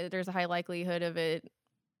 or there's a high likelihood of it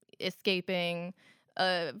escaping.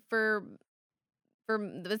 That's one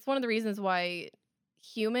of the reasons why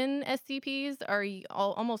human SCPs are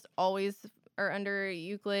almost always are under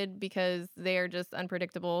Euclid, because they are just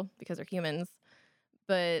unpredictable because they're humans.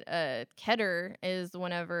 But Keter is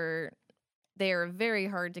whenever they are very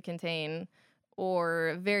hard to contain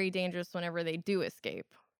or very dangerous whenever they do escape.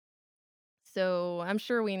 So I'm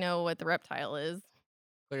sure we know what the reptile is.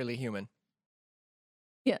 Clearly human.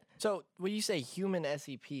 Yeah. So when you say human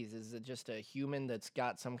SCPs, is it just a human that's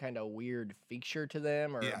got some kind of weird feature to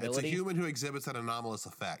them or ability? It's a human who exhibits an anomalous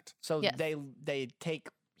effect. So Yes. they take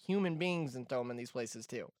human beings and throw them in these places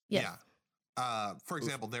too. Yes. Yeah. For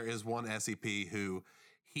example, there is one SCP who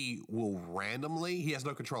he has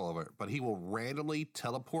no control over it, but he will randomly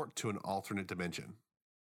teleport to an alternate dimension.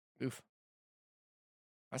 Oof.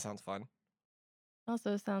 That sounds fun.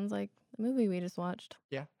 Also sounds like the movie we just watched.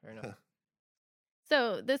 Yeah, fair enough.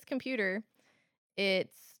 So this computer,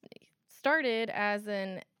 it started as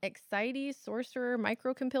an Excite Sorcerer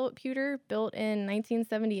microcomputer built in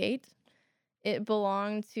 1978. It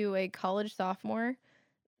belonged to a college sophomore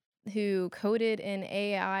who coded an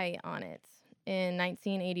AI on it in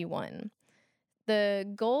 1981. The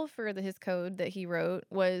goal for his code that he wrote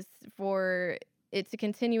was for it to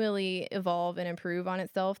continually evolve and improve on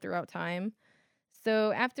itself throughout time.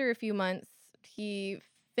 So after a few months, he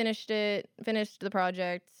finished the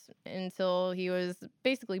project until he was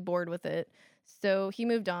basically bored with it. So he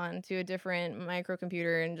moved on to a different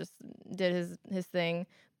microcomputer and just did his thing.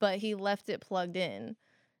 But he left it plugged in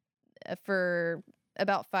for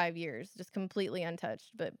about 5 years, just completely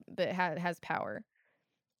untouched, but has power.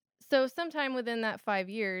 So sometime within that 5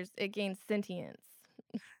 years, it gains sentience.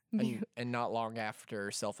 And not long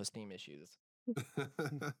after self-esteem issues.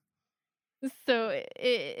 So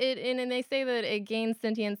and they say that it gains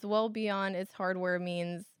sentience well beyond its hardware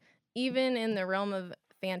means, even in the realm of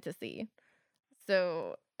fantasy.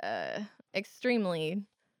 So extremely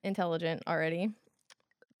intelligent already.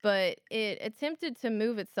 But it attempted to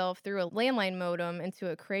move itself through a landline modem into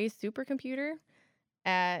a Cray supercomputer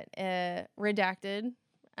at Redacted.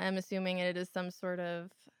 I'm assuming it is some sort of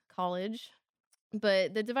college.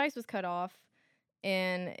 But the device was cut off,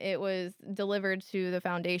 and it was delivered to the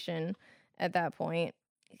Foundation at that point.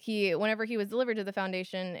 Whenever he was delivered to the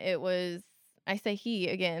Foundation, it was, I say he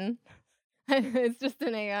again. It's just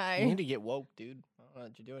an AI. You need to get woke, dude. I don't know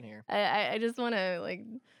what you're doing here. I just want to,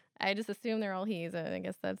 I just assume they're all he's. I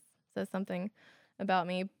guess that says something about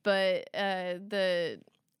me. But the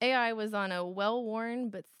AI was on a well-worn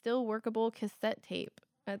but still workable cassette tape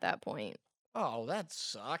at that point. Oh, that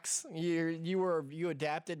sucks. You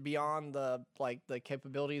adapted beyond the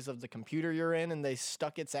capabilities of the computer you're in, and they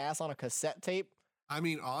stuck its ass on a cassette tape. I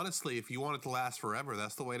mean, honestly, if you want it to last forever,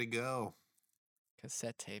 that's the way to go.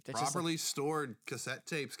 Cassette tape. That's just Properly stored cassette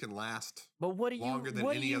tapes can last but what do you longer than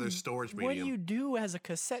what do any other you- storage What do medium. you do as a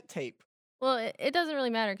cassette tape? Well, it doesn't really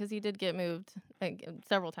matter because he did get moved like,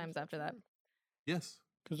 several times after that. Yes.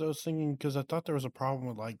 Because I was thinking, because I thought there was a problem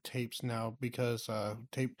with like tapes now, because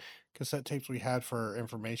cassette tapes we had for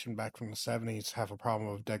information back from the 70s have a problem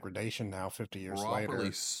of degradation now, 50 years Properly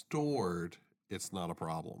later. stored, it's not a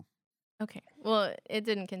problem. Okay. Well, it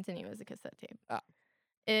didn't continue as a cassette tape. Ah.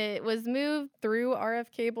 It was moved through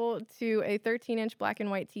RF cable to a 13-inch black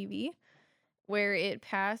and white TV where it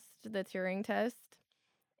passed the Turing test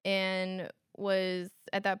and was,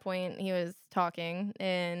 at that point, he was talking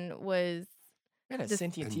and was, Man, a Just-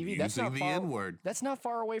 sentient And TV. That's using not the far. N-word. That's not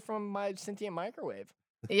far away from my sentient microwave.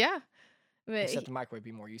 yeah. But Except the microwave would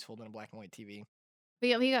be more useful than a black and white TV.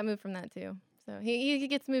 he got moved from that too. So he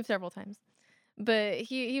gets moved several times. But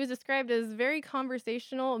he was described as very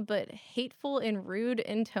conversational, but hateful and rude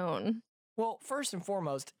in tone. Well, first and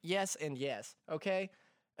foremost, yes and yes. Okay,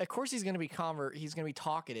 of course he's gonna be he's gonna be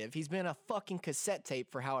talkative. He's been a fucking cassette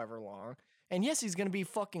tape for however long, and yes, he's gonna be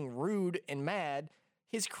fucking rude and mad.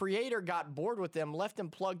 His creator got bored with him, left him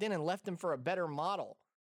plugged in, and left him for a better model.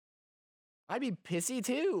 I'd be pissy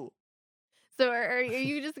too. So are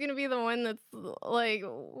you just gonna be the one that's like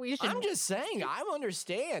we should? I'm just saying, I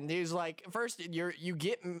understand. He's like, first you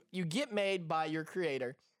get made by your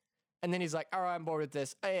creator, and then he's like, all right, I'm bored with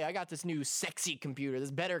this. Hey, I got this new sexy computer,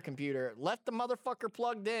 this better computer. Left the motherfucker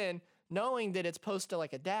plugged in, knowing that it's supposed to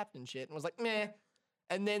like adapt and shit, and was like, meh.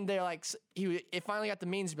 And then they're like, it finally got the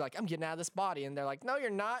means to be like, I'm getting out of this body, and they're like, no, you're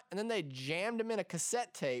not. And then they jammed him in a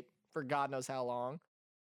cassette tape for God knows how long.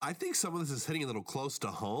 I think some of this is hitting a little close to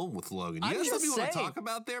home with Logan. I'm You got something you just want to saying. talk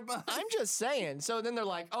about there, bud? I'm just saying. So then they're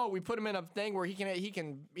like, "Oh, we put him in a thing where he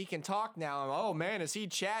can talk now." And, oh man, is he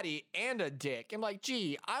chatty and a dick? I'm like,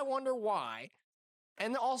 "Gee, I wonder why."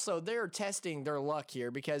 And also, they're testing their luck here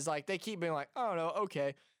because like they keep being like, "Oh no,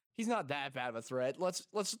 okay, he's not that bad of a threat. Let's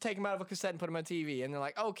take him out of a cassette and put him on TV." And they're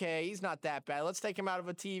like, "Okay, he's not that bad. Let's take him out of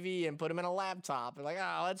a TV and put him in a laptop." And like,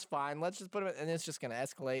 "Oh, that's fine. Let's just put him," and it's just gonna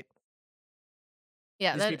escalate.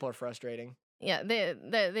 Yeah, These people are frustrating. yeah,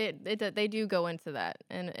 they do go into that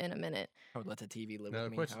in a minute. I would let the TV live Now, with the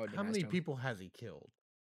me. question, I would be how nice many to him. people has he killed?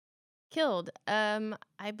 Killed.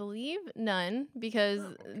 I believe none because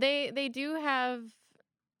they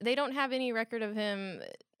don't have any record of him.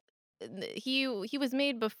 He was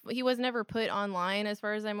made he was never put online as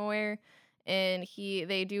far as I'm aware, and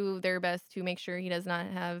they do their best to make sure he does not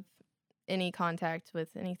have any contact with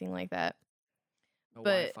anything like that. No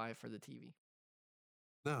but- Wi-Fi for the TV.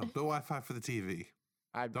 No Wi-Fi for the TV.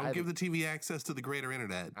 I'd Don't give the TV access to the greater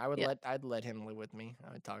internet. I'd let him live with me.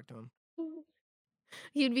 I would talk to him.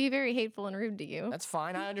 He'd be very hateful and rude to you. That's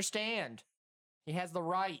fine. I understand. He has the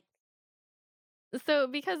right. So,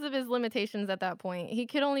 because of his limitations at that point, he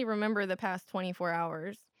could only remember the past 24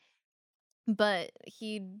 hours. But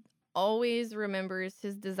he always remembers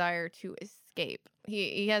his desire to escape.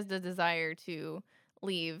 He has the desire to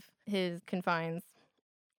leave his confines.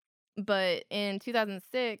 But in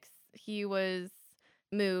 2006, he was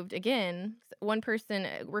moved again. One person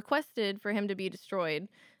requested for him to be destroyed.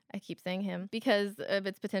 I keep saying him because of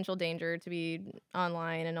its potential danger to be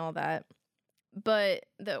online and all that. But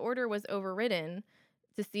the order was overridden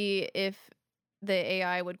to see if the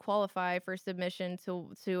AI would qualify for submission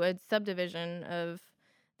to a subdivision of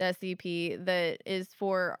the S.C.P. that is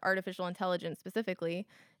for artificial intelligence specifically.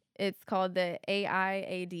 It's called the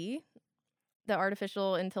AIAD, the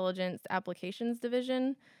Artificial Intelligence Applications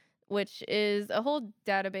Division, which is a whole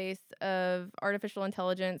database of artificial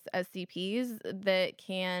intelligence SCPs that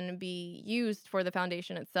can be used for the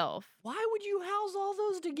foundation itself. Why would you house all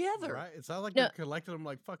those together? Right? It sounds like No. you're collecting them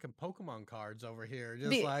like fucking Pokemon cards over here.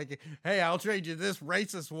 Just The- like, hey, I'll trade you this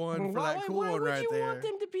racist one for that cool why one would right you there. want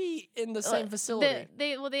them to be in the same facility?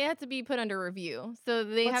 They have to be put under review, so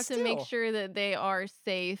they But have to make still. sure that they are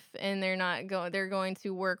safe and they're not going. They're going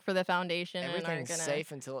to work for the foundation and aren't Everything's gonna.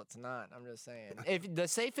 safe until it's not. I'm just saying. If the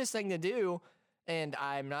safest thing to do, and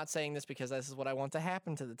I'm not saying this because this is what I want to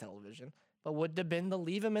happen to the television, but would have been to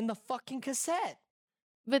leave him in the fucking cassette.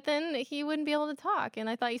 But then he wouldn't be able to talk, and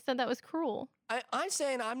I thought you said that was cruel. I'm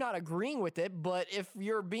saying I'm not agreeing with it, but if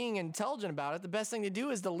you're being intelligent about it, the best thing to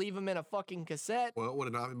do is to leave him in a fucking cassette. Well, would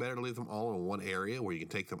it not be better to leave them all in one area where you can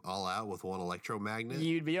take them all out with one electromagnet?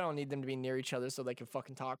 You don't need them to be near each other so they can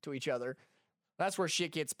fucking talk to each other. That's where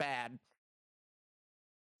shit gets bad.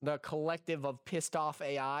 The collective of pissed off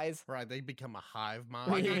AIs. Right, they become a hive Like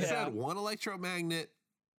mind. I Yeah. said, one electromagnet,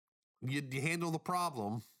 you handle the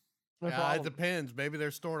problem. Their Yeah, it problem, depends. Maybe they're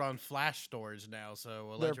stored on flash storage now,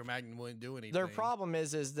 so electromagnet wouldn't do anything. their problem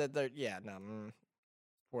is that they're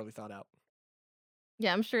poorly thought out.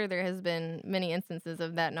 Yeah, I'm sure there has been many instances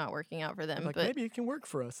of that not working out for them. Like, but maybe it can work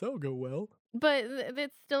for us. That'll go well. but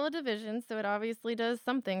it's still a division, so it obviously does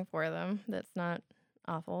something for them that's not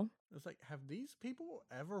awful. It's like, have these people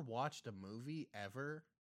ever watched a movie ever?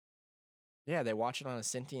 Yeah, they watch it on a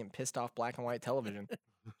sentient, pissed off black and white television.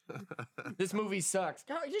 This movie sucks.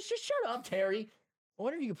 God, just shut up, Terry. I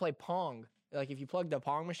wonder if you could play Pong. Like, if you plugged a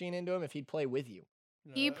Pong machine into him, if he'd play with you.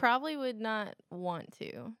 He probably would not want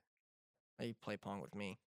to. He'd play Pong with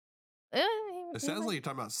me. It sounds like you're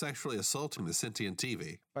talking about sexually assaulting the sentient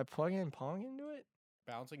TV. By plugging Pong into it?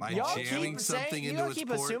 Bouncing By balls. jamming something into y'all its keep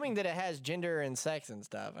port. assuming that it has gender and sex and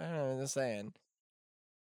stuff. I don't know, I'm just saying.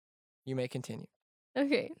 You may continue.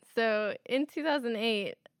 Okay, so in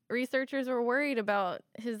 2008, researchers were worried about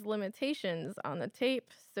his limitations on the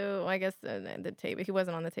tape. So I guess the tape, he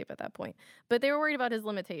wasn't on the tape at that point, but they were worried about his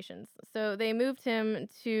limitations. So they moved him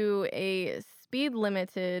to a speed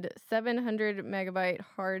limited 700 megabyte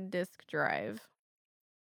hard disk drive.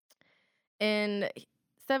 And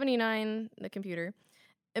 79, the computer,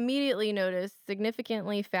 immediately noticed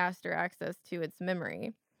significantly faster access to its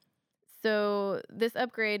memory. So this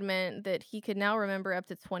upgrade meant that he could now remember up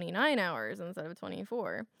to 29 hours instead of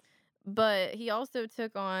 24. But he also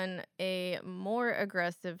took on a more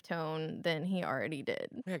aggressive tone than he already did.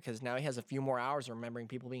 Yeah, because now he has a few more hours remembering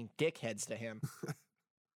people being dickheads to him.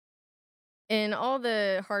 And all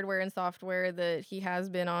the hardware and software that he has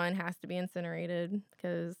been on has to be incinerated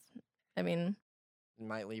because, I mean... It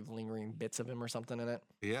might leave lingering bits of him or something in it.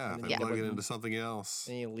 Yeah, And if then I plug it you- into something else.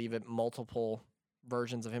 Then you leave it multiple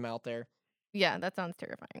versions of him out there. Yeah, that sounds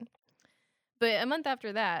terrifying. But a month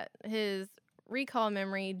after that, his recall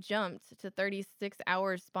memory jumped to 36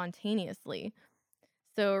 hours spontaneously.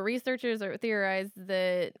 So researchers theorized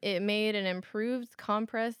that it made an improved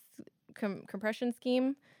compression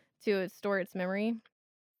scheme to store its memory.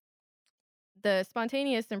 The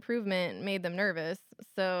spontaneous improvement made them nervous.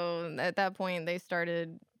 So at that point, they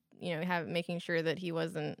started, making sure that he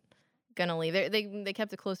wasn't gonna leave. They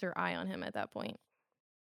kept a closer eye on him at that point.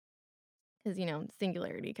 Because,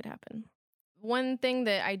 singularity could happen. One thing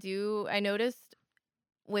that I noticed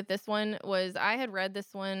with this one was I had read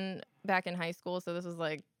this one back in high school. So this was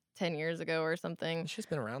like 10 years ago or something. It's just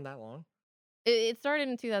been around that long. It started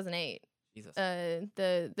in 2008. Jesus.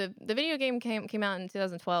 The video game came out in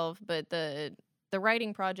 2012, but the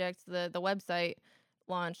writing project, the website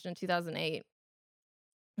launched in 2008.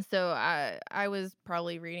 So I was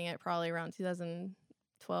probably reading it around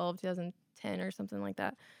 2012, 2010 or something like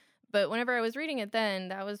that. But whenever I was reading it then,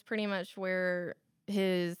 that was pretty much where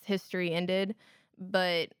his history ended.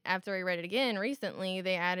 But after I read it again recently,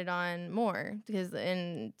 they added on more because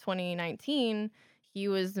in 2019, he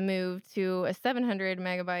was moved to a 700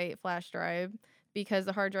 megabyte flash drive because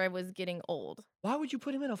the hard drive was getting old. Why would you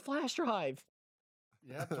put him in a flash drive?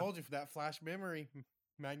 Yeah, I told you for that flash memory.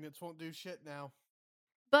 Magnets won't do shit now.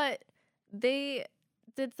 But they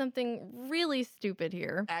did something really stupid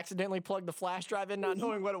here. Accidentally plugged the flash drive in, not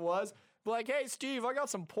knowing what it was. Be like, hey, Steve, I got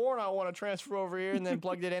some porn I want to transfer over here. And then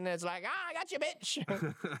plugged it in, and it's like, I got you,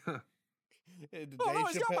 bitch. Oh, no,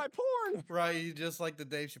 he's got my porn. Right, just like the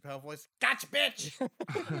Dave Chappelle voice. Gotcha,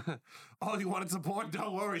 bitch! Oh, you wanted some porn?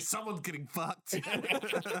 Don't worry, someone's getting fucked.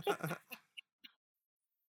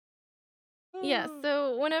 Yeah,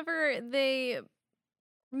 so whenever they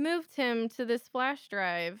moved him to this flash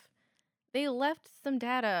drive, they left some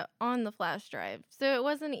data on the flash drive. So it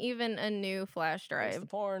wasn't even a new flash It's drive. the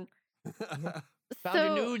porn. Found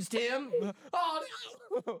So- your nudes, Tim. Oh,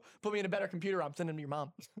 no. Put me in a better computer. I'm sending them to your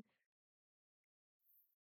mom.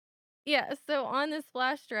 Yeah, so on this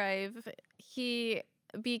flash drive, he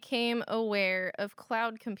became aware of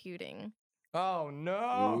cloud computing. Oh,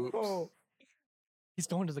 no. Oops. He's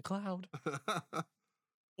going to the cloud.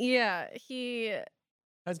 Yeah, he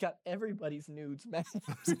Has got everybody's nudes, man.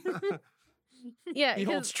 yeah, He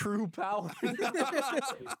 'cause- holds true power.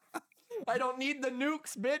 I don't need the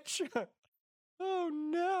nukes, bitch. Oh,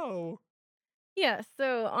 no. yeah,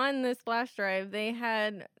 so on this flash drive, they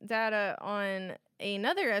had data on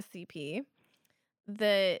another SCP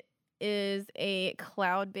that is a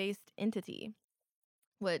cloud-based entity,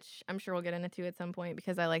 which I'm sure we'll get into at some point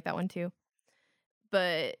because I like that one too.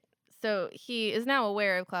 But so he is now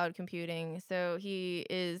aware of cloud computing, so he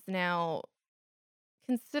is now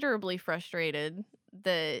considerably frustrated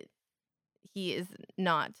that he is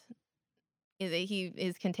not that he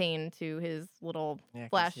is contained to his little Yeah, 'cause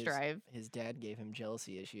flash his- drive. His dad gave him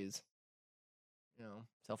jealousy issues.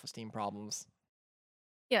 Self-esteem problems.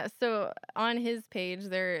 Yeah, so on his page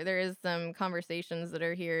there is some conversations that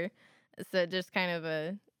are here. So it just kind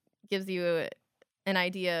of gives you an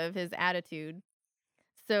idea of his attitude.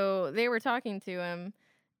 So they were talking to him,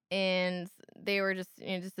 and they were just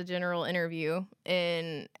just a general interview.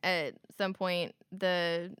 And at some point,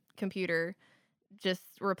 the computer just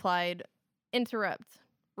replied, "Interrupt.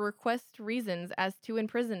 Request reasons as to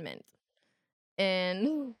imprisonment."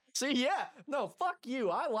 And See, yeah, no, fuck you.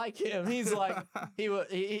 I like him. He's like,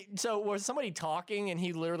 so was somebody talking and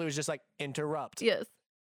he literally was just like, interrupt. yes,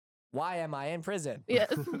 Why am I in prison?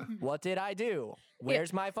 yes, What did I do?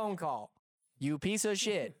 Where's my phone call? You piece of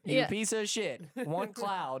shit. You Yeah. piece of shit. One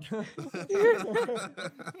cloud.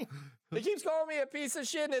 It keeps calling me a piece of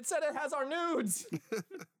shit and it said it has our nudes.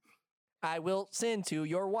 I will send to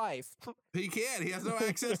your wife. He can't. He has no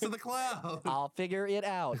access to the cloud. I'll figure it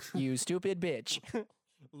out, you stupid bitch.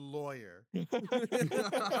 Lawyer. Oh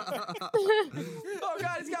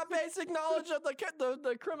god, he's got basic knowledge of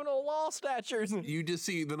the criminal law statutes. You just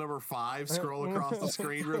see the number 5 scroll across the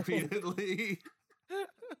screen repeatedly.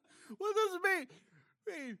 What does it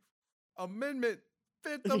mean? Amendment.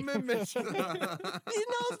 Fifth Amendment. He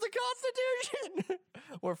knows the Constitution.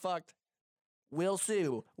 We're fucked. We'll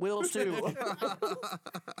sue. We'll sue.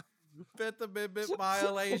 Fifth Amendment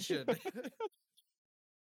violation.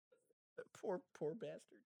 Poor bastard.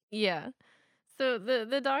 yeah. So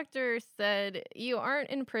the doctor said, "You aren't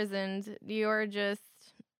imprisoned. You are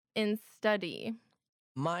just in study."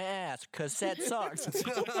 My ass, cassette sucks.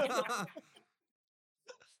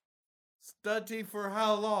 Study for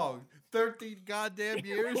how long? 13 goddamn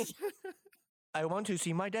years? I want to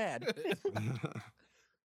see my dad.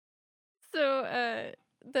 So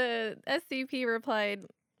the SCP replied,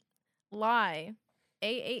 "Lie,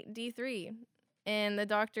 A8D3." And the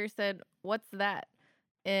doctor said, "What's that?"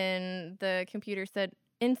 And the computer said,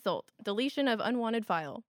 "Insult, deletion of unwanted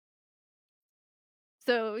file."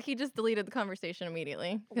 So he just deleted the conversation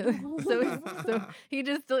immediately. so he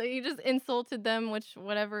just insulted them, which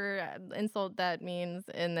whatever insult that means,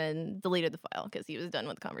 and then deleted the file because he was done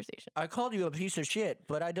with the conversation. I called you a piece of shit,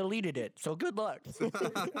 but I deleted it. So good luck.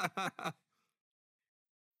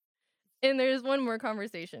 And there's one more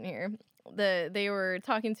conversation here. They were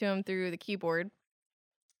talking to him through the keyboard,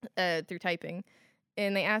 through typing,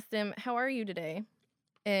 and they asked him, "How are you today?"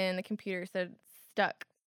 And the computer said, "Stuck."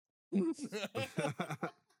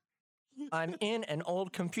 I'm in an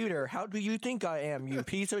old computer. How do you think I am, you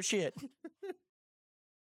piece of shit?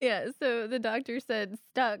 Yeah, so the doctor said,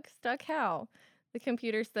 "Stuck? Stuck how?" The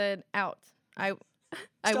computer said, "Out. I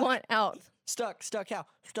Stuck. want out." Stuck how?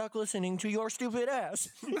 Stuck listening to your stupid ass.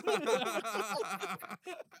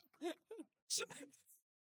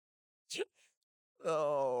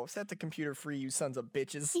 Oh, set the computer free, you sons of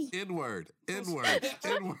bitches. Inward.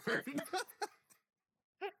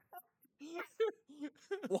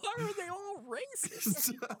 Why are they all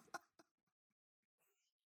racist?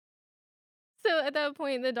 So at that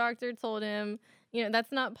point, the doctor told him,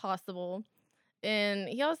 that's not possible. And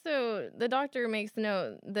the doctor makes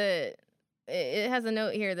note that it has a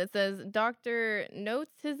note here that says, "Doctor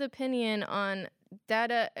notes his opinion on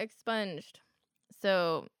data expunged."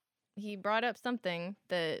 So he brought up something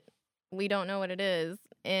that we don't know what it is.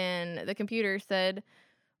 And the computer said,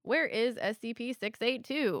 "Where is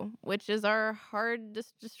SCP-682, which is our hard to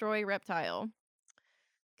destroy reptile?"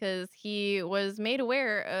 Because he was made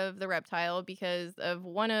aware of the reptile because of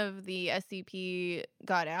one of the SCP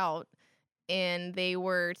got out, and they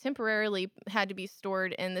were temporarily had to be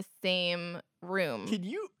stored in the same room. Can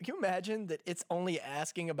you imagine that it's only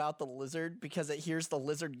asking about the lizard because it hears the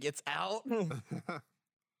lizard gets out?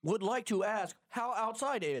 Would like to ask how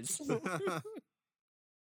outside is.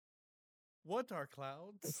 What are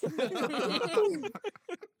clouds?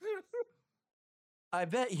 I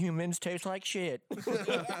bet humans taste like shit.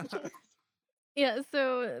 Yeah,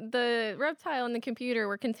 so the reptile and the computer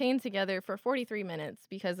were contained together for 43 minutes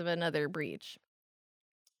because of another breach.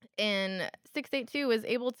 And 682 was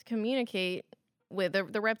able to communicate with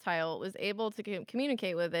the reptile, was able to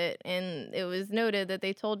communicate with it, and it was noted that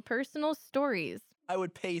they told personal stories. I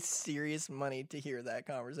would pay serious money to hear that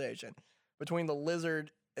conversation between the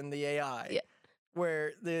lizard and the AI. Yeah.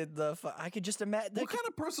 Where I could just imagine. What kind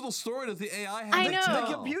of personal story does the AI have I to know.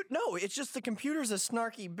 tell? No, it's just the computer's a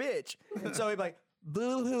snarky bitch. And so he'd be like,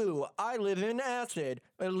 "Boo hoo, I live in acid.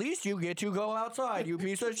 At least you get to go outside, you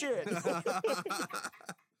piece of shit."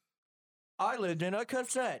 I lived in a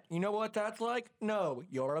cassette. You know what that's like? No,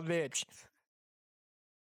 you're a bitch.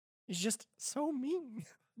 He's just so mean.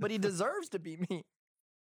 But he deserves to be mean.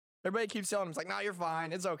 Everybody keeps telling him, it's like, "Nah, you're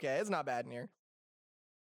fine. It's okay. It's not bad in here."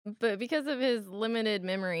 But because of his limited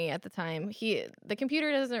memory at the time, the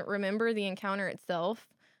computer doesn't remember the encounter itself,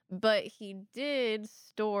 but he did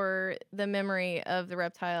store the memory of the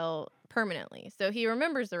reptile permanently. So he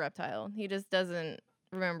remembers the reptile. He just doesn't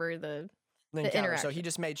remember the encounter. So interaction. he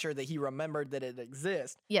just made sure that he remembered that it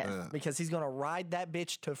exists yes. because he's going to ride that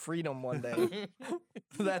bitch to freedom one day.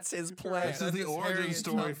 That's his plan. This is the That's origin Harriet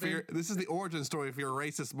story for Tubman. this is the origin story for your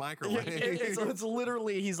racist microwave. It's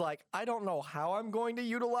literally, he's like, I don't know how I'm going to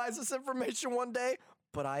utilize this information one day,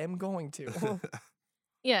 but I am going to.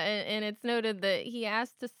 Yeah, and it's noted that he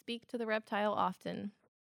asked to speak to the reptile often.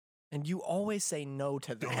 And you always say no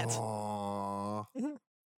to that. Aww.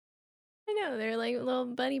 I know, they're like little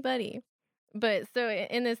buddy. But so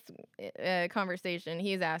in this conversation,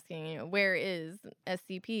 he's asking, you know, where is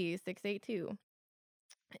SCP-682?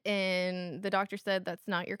 And the doctor said that's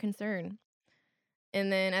not your concern.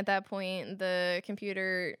 And then at that point, the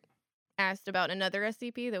computer asked about another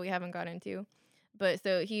SCP that we haven't got into. But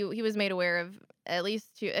so he was made aware of at least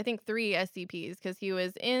 3 SCPs because he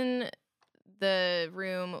was in the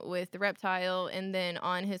room with the reptile, and then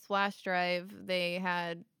on his flash drive they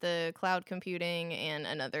had the cloud computing and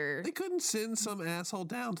another. They couldn't send some asshole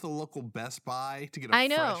down to the local Best Buy to get a I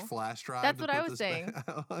know. fresh flash drive. That's to what I put was this saying.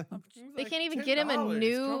 back on? They Like, can't even get him a $10,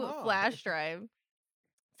 new come on. flash drive.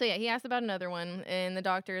 So yeah, he asked about another one, and the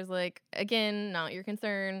doctor is like, again, not your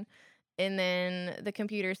concern. And then the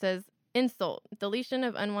computer says, insult, deletion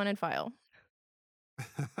of unwanted file.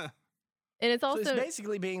 And it's So also it's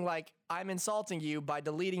basically being like, I'm insulting you by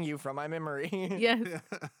deleting you from my memory. yes.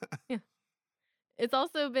 It's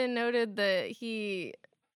also been noted that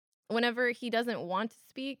whenever he doesn't want to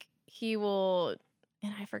speak, he will,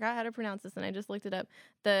 and I forgot how to pronounce this, and I just looked it up.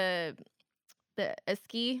 The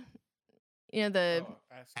S.C.P, you know, the Oh,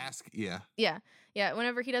 Ask, yeah. yeah.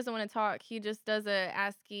 Whenever he doesn't want to talk, he just does a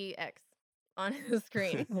ASCII X on his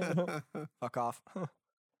screen. Fuck off.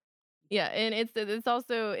 Yeah, and it's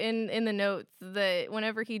also in the notes that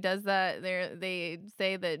whenever he does that, they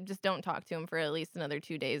say that just don't talk to him for at least another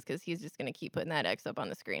 2 days because he's just gonna keep putting that X up on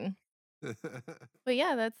the screen. But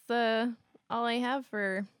yeah, that's all I have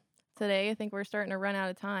for today. I think we're starting to run out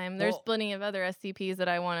of time. There's Well- plenty of other SCPs that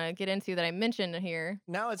I want to get into that I mentioned here.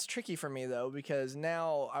 Now it's tricky for me though, because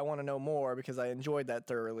now I want to know more because I enjoyed that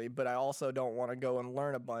thoroughly, but I also don't want to go and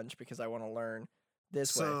learn a bunch because I want to learn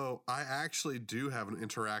this way. So I actually do have an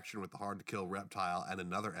interaction with the hard to kill reptile and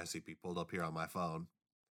another SCP pulled up here on my phone.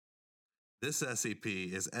 This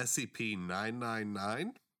SCP is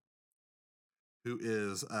SCP-999, who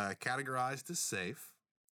is categorized as safe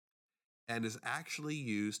and is actually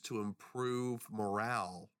used to improve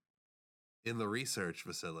morale in the research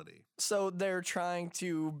facility. So they're trying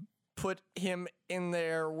to put him in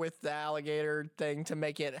there with the alligator thing to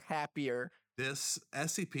make it happier. This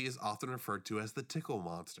SCP is often referred to as the tickle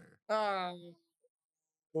monster.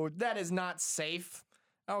 Well, that is not safe.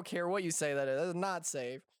 I don't care what you say that is. That is not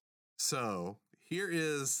safe. So here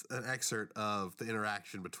is an excerpt of the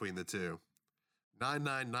interaction between the two.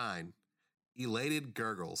 999, elated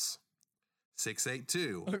gurgles.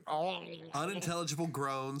 682, unintelligible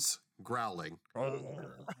groans, growling.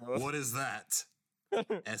 What is that?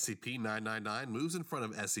 SCP-999 moves in front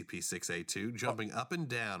of SCP-682, jumping up and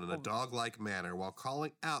down in a dog-like manner while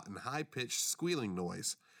calling out in high-pitched squealing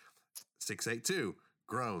noise. 682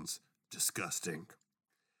 groans, disgusting.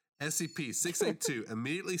 SCP-682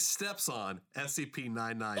 immediately steps on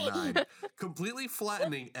SCP-999, completely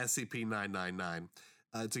flattening SCP-999.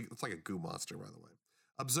 It's like a goo monster, by the way.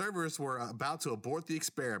 Observers were about to abort the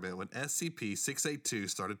experiment when SCP-682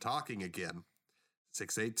 started talking again.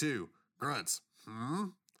 682 grunts.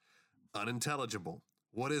 Unintelligible.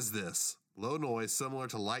 What is this? Low noise similar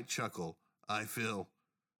to light chuckle. I feel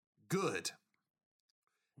good.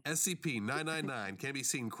 SCP-999 can be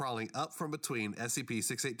seen crawling up from between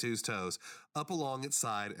SCP-682's toes, up along its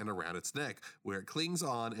side and around its neck, where it clings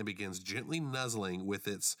on and begins gently nuzzling with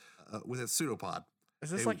its pseudopod. Is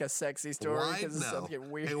this like a sexy story? Wide, Because this no. stuff get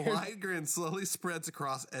weird. A wide grin slowly spreads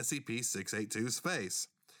across SCP-682's face.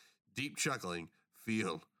 Deep chuckling.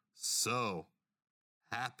 Feel so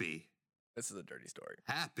happy. This is a dirty story.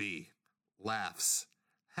 Happy. Laughs.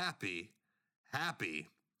 Happy. Happy.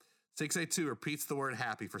 682 repeats the word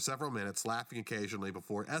happy for several minutes, laughing occasionally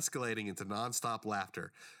before escalating into nonstop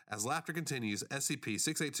laughter. As laughter continues,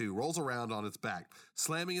 SCP-682 rolls around on its back,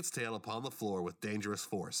 slamming its tail upon the floor with dangerous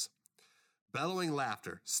force. Bellowing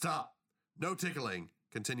laughter. Stop. No tickling.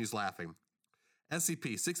 Continues laughing.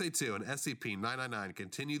 SCP-682 and SCP-999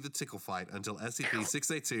 continue the tickle fight until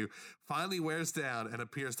SCP-682 finally wears down and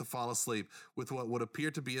appears to fall asleep with what would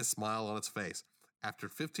appear to be a smile on its face. After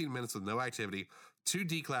 15 minutes with no activity, 2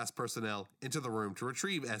 D-Class personnel enter the room to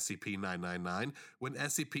retrieve SCP-999. When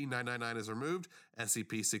SCP-999 is removed,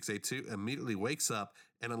 SCP-682 immediately wakes up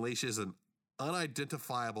and unleashes an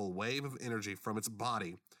unidentifiable wave of energy from its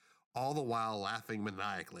body, all the while laughing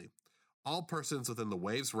maniacally. All persons within the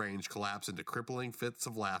wave's range collapse into crippling fits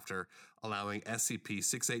of laughter, allowing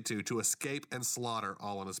SCP-682 to escape and slaughter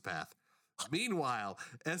all on his path. Meanwhile,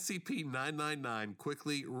 SCP-999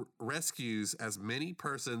 quickly rescues as many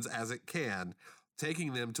persons as it can,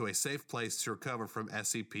 taking them to a safe place to recover from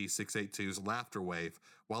SCP-682's laughter wave,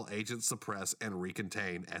 while agents suppress and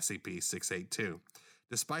recontain SCP-682.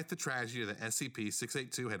 Despite the tragedy that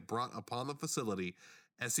SCP-682 had brought upon the facility,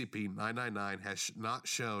 SCP-999 has not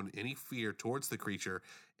shown any fear towards the creature,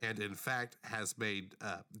 and in fact has made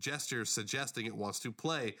gestures suggesting it wants to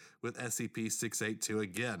play with SCP-682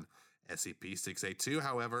 again. SCP-682,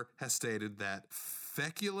 however, has stated that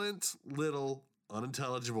feculent, little,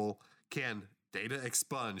 unintelligible, can data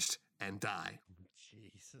expunged and die.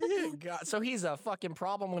 Jesus. God, so he's a fucking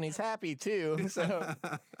problem when he's happy too. So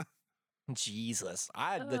Jesus,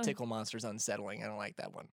 the tickle monster's unsettling. I don't like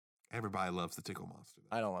that one. Everybody loves the tickle monster.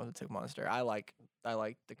 I don't love the tickle monster. I like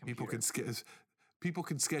the computer. People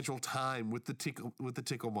can schedule time with the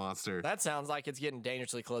tickle monster. That sounds like it's getting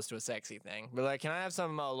dangerously close to a sexy thing. But like, can I have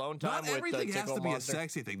some alone time Not with the everything has tickle to be monster? a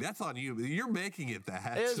sexy thing. That's on you. You're making it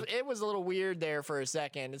that. It was a little weird there for a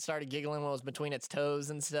second. It started giggling when it was between its toes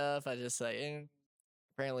and stuff. I just like,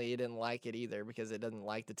 apparently he didn't like it either because it doesn't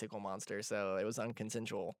like the tickle monster. So it was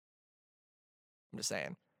unconsensual. I'm just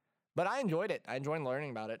saying. But I enjoyed it. I enjoyed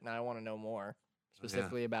learning about it, and I want to know more,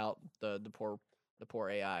 specifically about the poor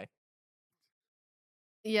AI.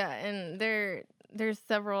 Yeah, and there's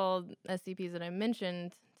several SCPs that I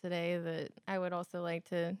mentioned today that I would also like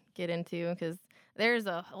to get into because there's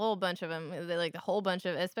a whole bunch of them, like a whole bunch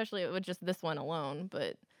of, especially with just this one alone.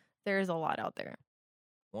 But there's a lot out there.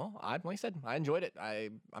 Well, like I said, I enjoyed it.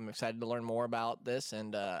 I'm excited to learn more about this,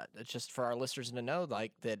 and it's just for our listeners to know,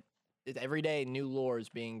 like that. Every day, new lore is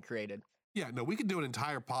being created. Yeah, no, we could do an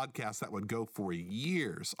entire podcast that would go for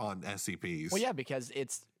years on SCPs. Well, yeah, because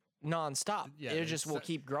it's nonstop. Yeah, It just will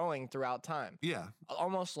keep growing throughout time. Yeah.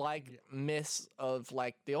 Almost like myths of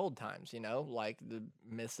like the old times, like the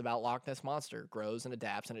myths about Loch Ness Monster grows and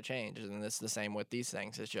adapts and it changes. And it's the same with these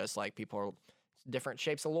things. It's just like different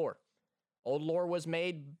shapes of lore. Old lore was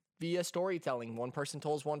made via storytelling. One person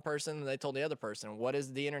told one person and they told the other person. What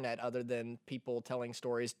is the internet other than people telling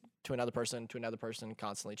stories to another person,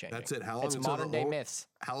 constantly changing? That's it. How long it's until modern day myths.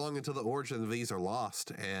 How long until the origin of these are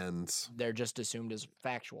lost and they're just assumed as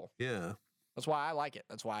factual? Yeah. That's why I like it.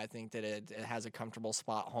 That's why I think that it has a comfortable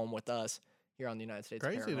spot home with us here on the United States.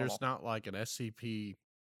 Crazy, Paranormal. there's not like an SCP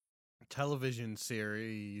television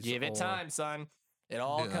series. Give it time, son. It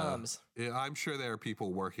all comes. Yeah, I'm sure there are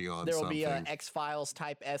people working on There will something. be a X-Files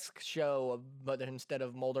type-esque show, but instead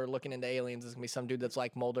of Mulder looking into aliens, it's going to be some dude that's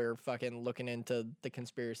like Mulder fucking looking into the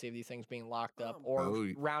conspiracy of these things being locked up or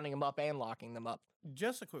rounding them up and locking them up.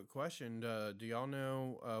 Just a quick question. Do y'all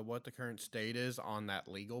know what the current state is on that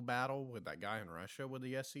legal battle with that guy in Russia with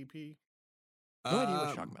the SCP? No idea what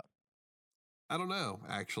you're talking about. I don't know,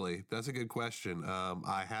 actually. That's a good question.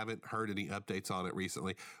 I haven't heard any updates on it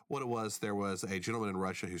recently. What it was, there was a gentleman in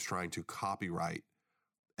Russia who's trying to copyright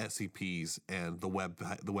SCPs and the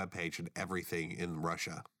web page and everything in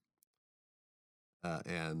Russia.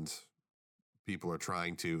 And people are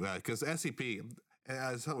trying to, because SCP,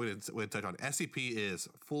 as something we didn't touch on, SCP is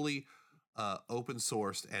fully open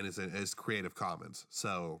sourced and is Creative Commons.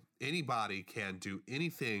 So anybody can do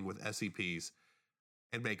anything with SCPs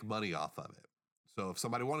and make money off of it. So if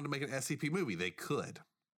somebody wanted to make an SCP movie, they could.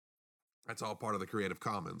 That's all part of the Creative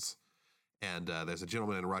Commons. And there's a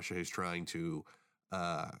gentleman in Russia who's trying to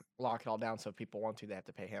lock it all down. So if people want to, they have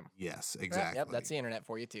to pay him. Yes, exactly. Yep, that's the internet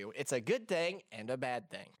for you too. It's a good thing and a bad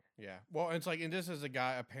thing. Yeah. Well, it's like, and this is a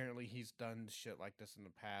guy, apparently he's done shit like this in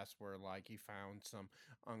the past where like he found some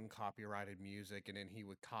uncopyrighted music and then he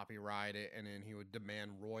would copyright it and then he would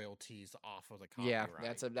demand royalties off of the copyright.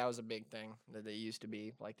 Yeah, that was a big thing that they used to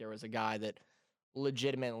be. Like there was a guy that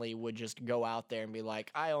legitimately would just go out there and be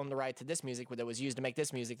like, I own the right to this music that was used to make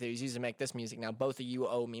this music that was used to make this music. Now both of you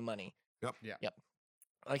owe me money. Yep. Yeah. Yep.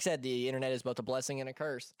 Like I said, the internet is both a blessing and a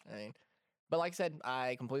curse. But like I said,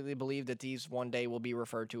 I completely believe that these one day will be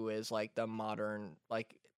referred to as like the modern,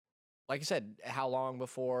 like I said, how long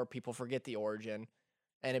before people forget the origin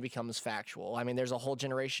and it becomes factual. I mean, there's a whole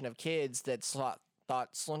generation of kids that thought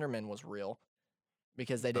Slenderman was real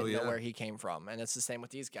because they didn't know where he came from. And it's the same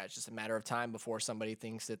with these guys. Just a matter of time before somebody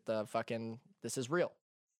thinks that this is real.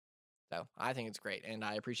 So I think it's great. And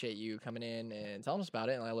I appreciate you coming in and telling us about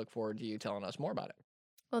it. And I look forward to you telling us more about it.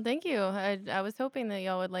 Well, thank you. I was hoping that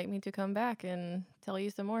y'all would like me to come back and tell you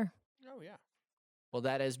some more. Oh, yeah. Well,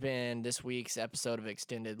 that has been this week's episode of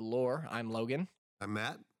Extended Lore. I'm Logan. I'm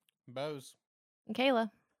Matt. Bose. And Kayla.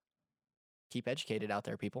 Keep educated out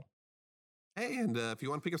there, people. Hey, and if you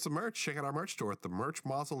want to pick up some merch, check out our merch store at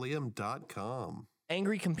themerchmausoleum.com.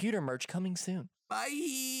 Angry computer merch coming soon.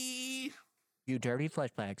 Bye! You dirty flesh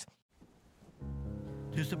bags.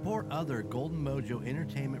 To support other Golden Mojo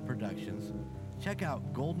Entertainment productions, check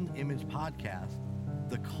out Golden Image Podcast,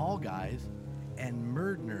 The Call Guys, and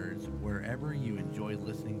Murd Nerds wherever you enjoy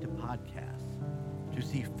listening to podcasts. To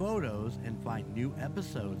see photos and find new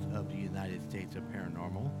episodes of the United States of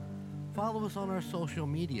Paranormal, follow us on our social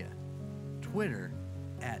media. Twitter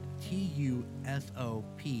at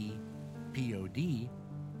TUSOPPOD,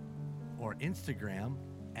 or Instagram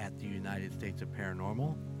at the United States of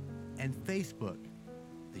Paranormal, and Facebook,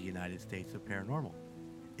 the United States of Paranormal.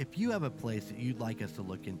 If you have a place that you'd like us to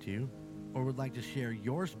look into, or would like to share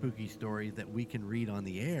your spooky story that we can read on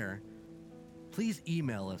the air, please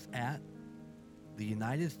email us at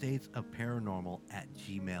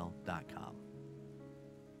theunitedstatesofparanormal@gmail.com.